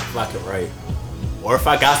 If I could write. Or if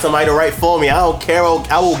I got somebody to write for me, I don't care.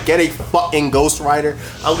 I will get a fucking ghostwriter.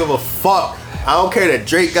 I don't give a fuck. I don't care that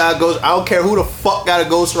Drake got a ghost. I don't care who the fuck got a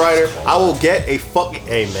ghostwriter. I will get a fucking.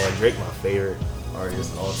 Hey man, Drake my favorite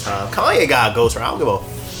artist of all time. Kanye got a ghostwriter. I don't give a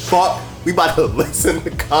fuck. We about to listen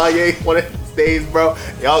to Kanye one of these days, bro.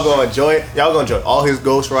 Y'all gonna enjoy it. Y'all gonna enjoy all his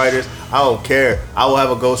ghostwriters. I don't care. I will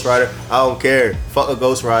have a ghostwriter. I don't care. Fuck a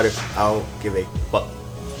ghostwriter. I don't give a fuck.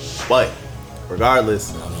 But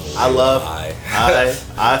regardless, I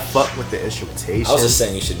fuck with the instrumentation. I was just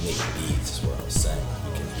saying you should make beats. Is what I was saying.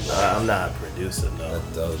 You can do that. I'm not a producer, no.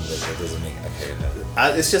 That doesn't make.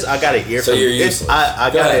 It's just I got an ear. So for you're useless.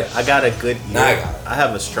 I got a good ear. Nah, I got it. I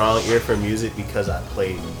have a strong ear for music because I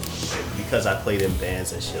played in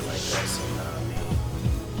bands and shit like that. So I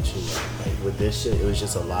mean, with this shit, it was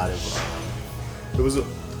just a lot of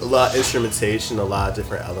a lot of instrumentation, a lot of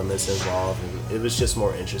different elements involved, and it was just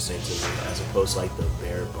more interesting to me as opposed to the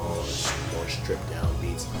bare bones, more stripped down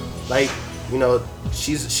beats. You know,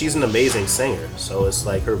 she's an amazing singer, so it's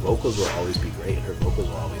her vocals will always be great. Her vocals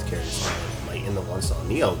will always carry the song. In the one song,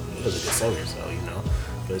 Neo's a good singer, so you know.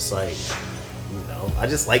 But it's you know, I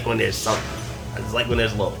just like when there's something. I just like when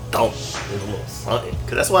there's a little thump, there's a little something.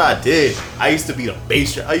 Cause that's what I did. I used to be the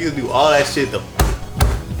bass. I used to do all that shit.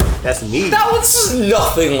 That's me. That was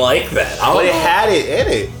nothing like that. But it had it in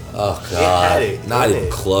it. Oh god, it not even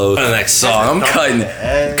close. On the next song,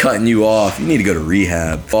 I'm cutting you off. You need to go to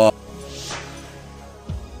rehab.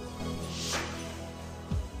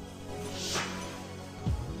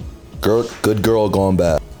 Good girl going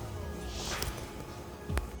bad.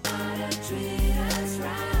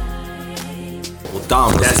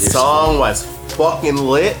 song was fucking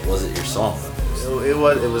lit. Was it your song? It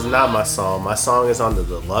was not my song. My song is on the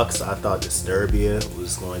deluxe. I thought Disturbia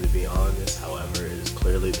was going to be on this. However, it is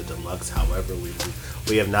clearly the deluxe. However,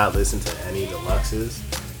 we have not listened to any deluxes,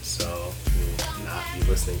 so we will not be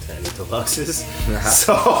listening to any deluxes.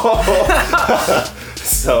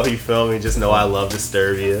 So you feel me? Just know I love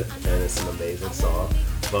Disturbia, and it's an amazing song.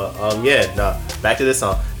 But back to this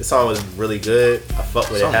song. This song was really good. I fuck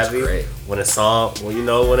with it heavy. Great. When a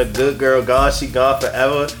good girl gone, she gone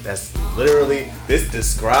forever. That's literally, this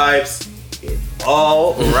describes it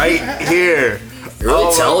all right here. It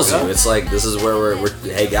really tells you. It's like, this is where we're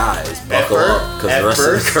hey guys, buckle up, because the rest of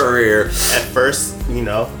the career. At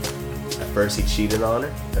first he cheated on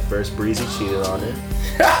her. At first Breezy cheated on her.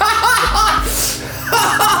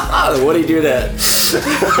 What do you do that?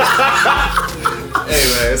 Hey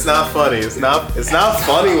man, it's not funny. It's not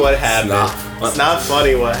funny what happened. It's not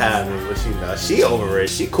funny what happened. But she over it.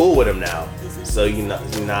 She cool with him now. So you know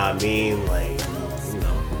what I mean? Like,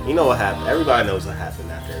 you know what happened. Everybody knows what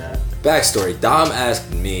happened after that. Backstory: Dom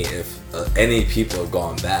asked me if any people have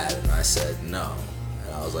gone bad, and I said no.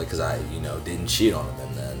 And I was like, because I didn't cheat on him,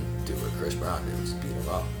 and then do what Chris Brown did, was beat him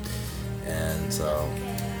up. And so,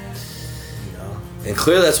 and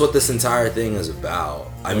clearly that's what this entire thing is about.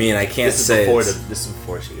 I mean, I can't say this is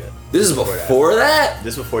before she got. This is before that.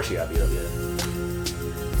 This is before she got beat up. Yeah.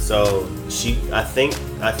 So I think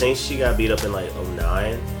she got beat up in like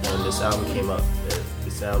 2009 when this album came out.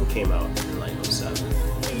 This album came out in like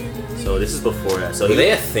 2007. So this is before that. So were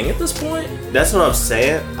they a thing at this point? That's what I'm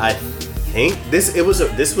saying. I think this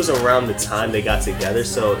was around the time they got together.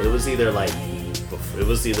 So it was either like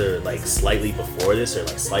slightly before this or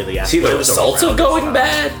like slightly after. See the results of going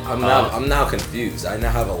bad? I'm now confused. I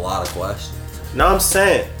now have a lot of questions. No, I'm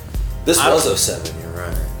saying this was 07. You're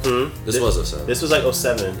right. This was 07. This was like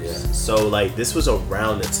 07. Yeah. So like this was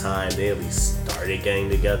around the time they at least started getting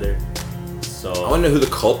together. So I want to know who the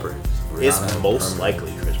culprit is. It's most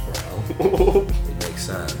likely Chris Brown. It makes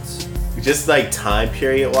sense. Just like time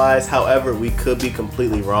period wise. However, we could be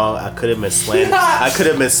completely wrong. I could have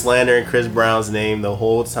been slandering Chris Brown's name the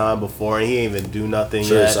whole time before, and he didn't even do nothing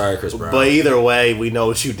yet. Sorry, Chris Brown. But either way, we know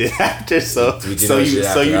what you did after. So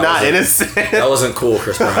you're not innocent. That wasn't cool,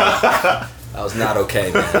 Chris Brown. That was not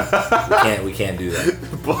okay, man. We can't do that.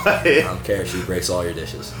 But I don't care if she breaks all your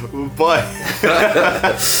dishes. But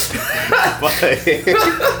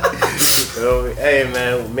hey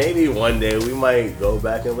man, maybe one day we might go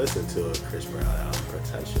back and listen to a Chris Brown album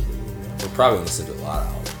potentially. We'll probably listen to a lot of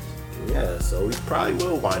albums. Yeah, so we probably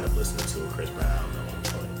will wind up listening to a Chris Brown album at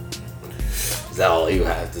one point. Is that all you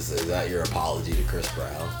have to say? Is that your apology to Chris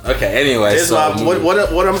Brown? Okay, anyway.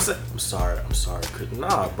 What I'm saying. I'm sorry, Chris.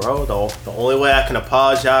 Nah, bro. The only way I can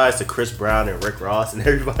apologize to Chris Brown and Rick Ross and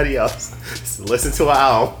everybody else is to listen to an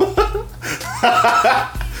album.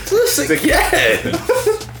 Listen again.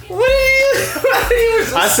 What are you?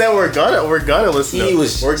 I said we're gonna listen. We're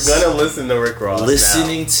gonna listen to Rick Ross.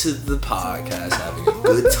 Listening to the podcast, having a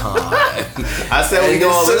good time. I said we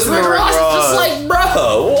gonna listen to Rick Ross. Just like,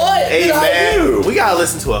 bro, what? Hey man, we gotta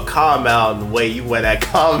listen to a Calm album the way you went at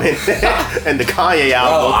Calm and the Kanye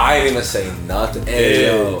album. Bro, I ain't even say nothing.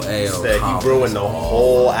 Ayo. Said he ruined the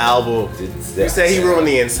whole album. You said he ruined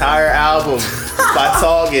the entire album by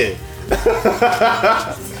talking.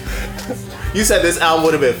 You said this album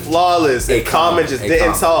would have been flawless and Common just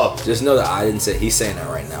didn't talk. Just know that I didn't say. He's saying that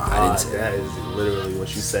right now. I didn't say that. That is literally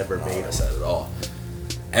what you said verbatim. I said it all.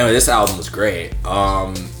 Anyway, this album was great.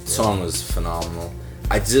 Song was phenomenal.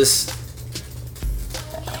 I think,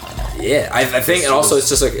 and also it's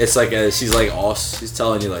just like she's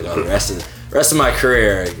telling you like, oh, the rest of my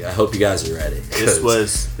career. I hope you guys are ready. This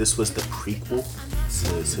was the prequel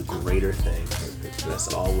to greater things. That's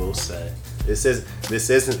all we'll say. This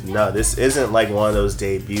isn't like one of those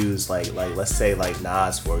debuts like let's say like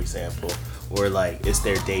Nas, for example, where like it's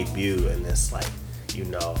their debut and it's like,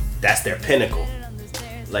 that's their pinnacle.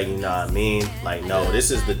 Like, you know what I mean? Like, no, this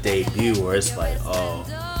is the debut where it's like, oh,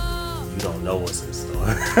 you don't know what's in store.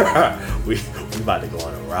 we about to go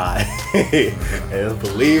on a ride. And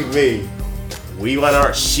believe me,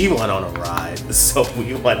 she went on a ride, so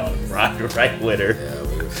we went on a ride right with her. Yeah,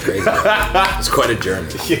 it was crazy. It was quite a journey.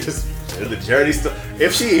 Yes. The journey still,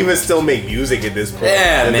 if she even still make music at this point,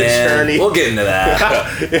 yeah, man. The journey, we'll get into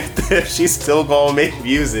that. if she's still gonna make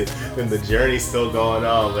music, then the journey's still going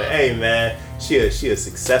on. But hey, man, she a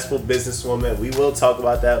successful businesswoman. We will talk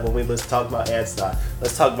about that when let's talk about Anti.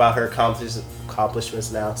 Let's talk about her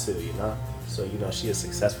accomplishments now too. So, you know, she a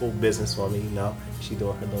successful businesswoman, you know. She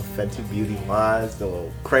doing her little Fenty Beauty lines,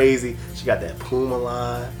 going crazy. She got that Puma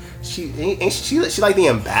line. She like the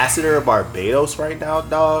ambassador of Barbados right now,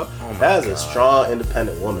 dog. Oh that is God. a strong,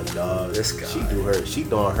 independent woman, dog. This guy. She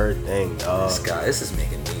doing her thing, dog. This is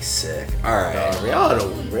making me sick. Alright.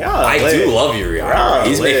 Rihanna I lit. do love you, Rihanna. Rihanna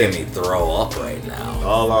He's lit. making me throw up right now.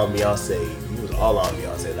 All on Beyonce. You was all on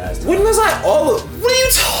Beyonce last time. When was I all? What are you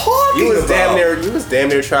talking You was about? damn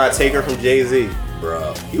near trying to take her from Jay-Z.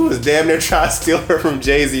 Bro. You was damn near trying to steal her from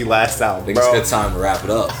Jay-Z last I album, think bro. it's a good time to wrap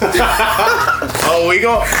it up. Oh, we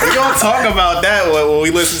gonna talk about that when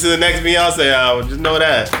we listen to the next Beyonce album. Just know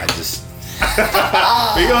that.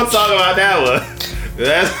 We gonna talk about that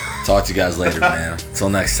one. Talk to you guys later, man. Until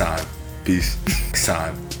next time. Peace. Next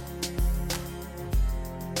time.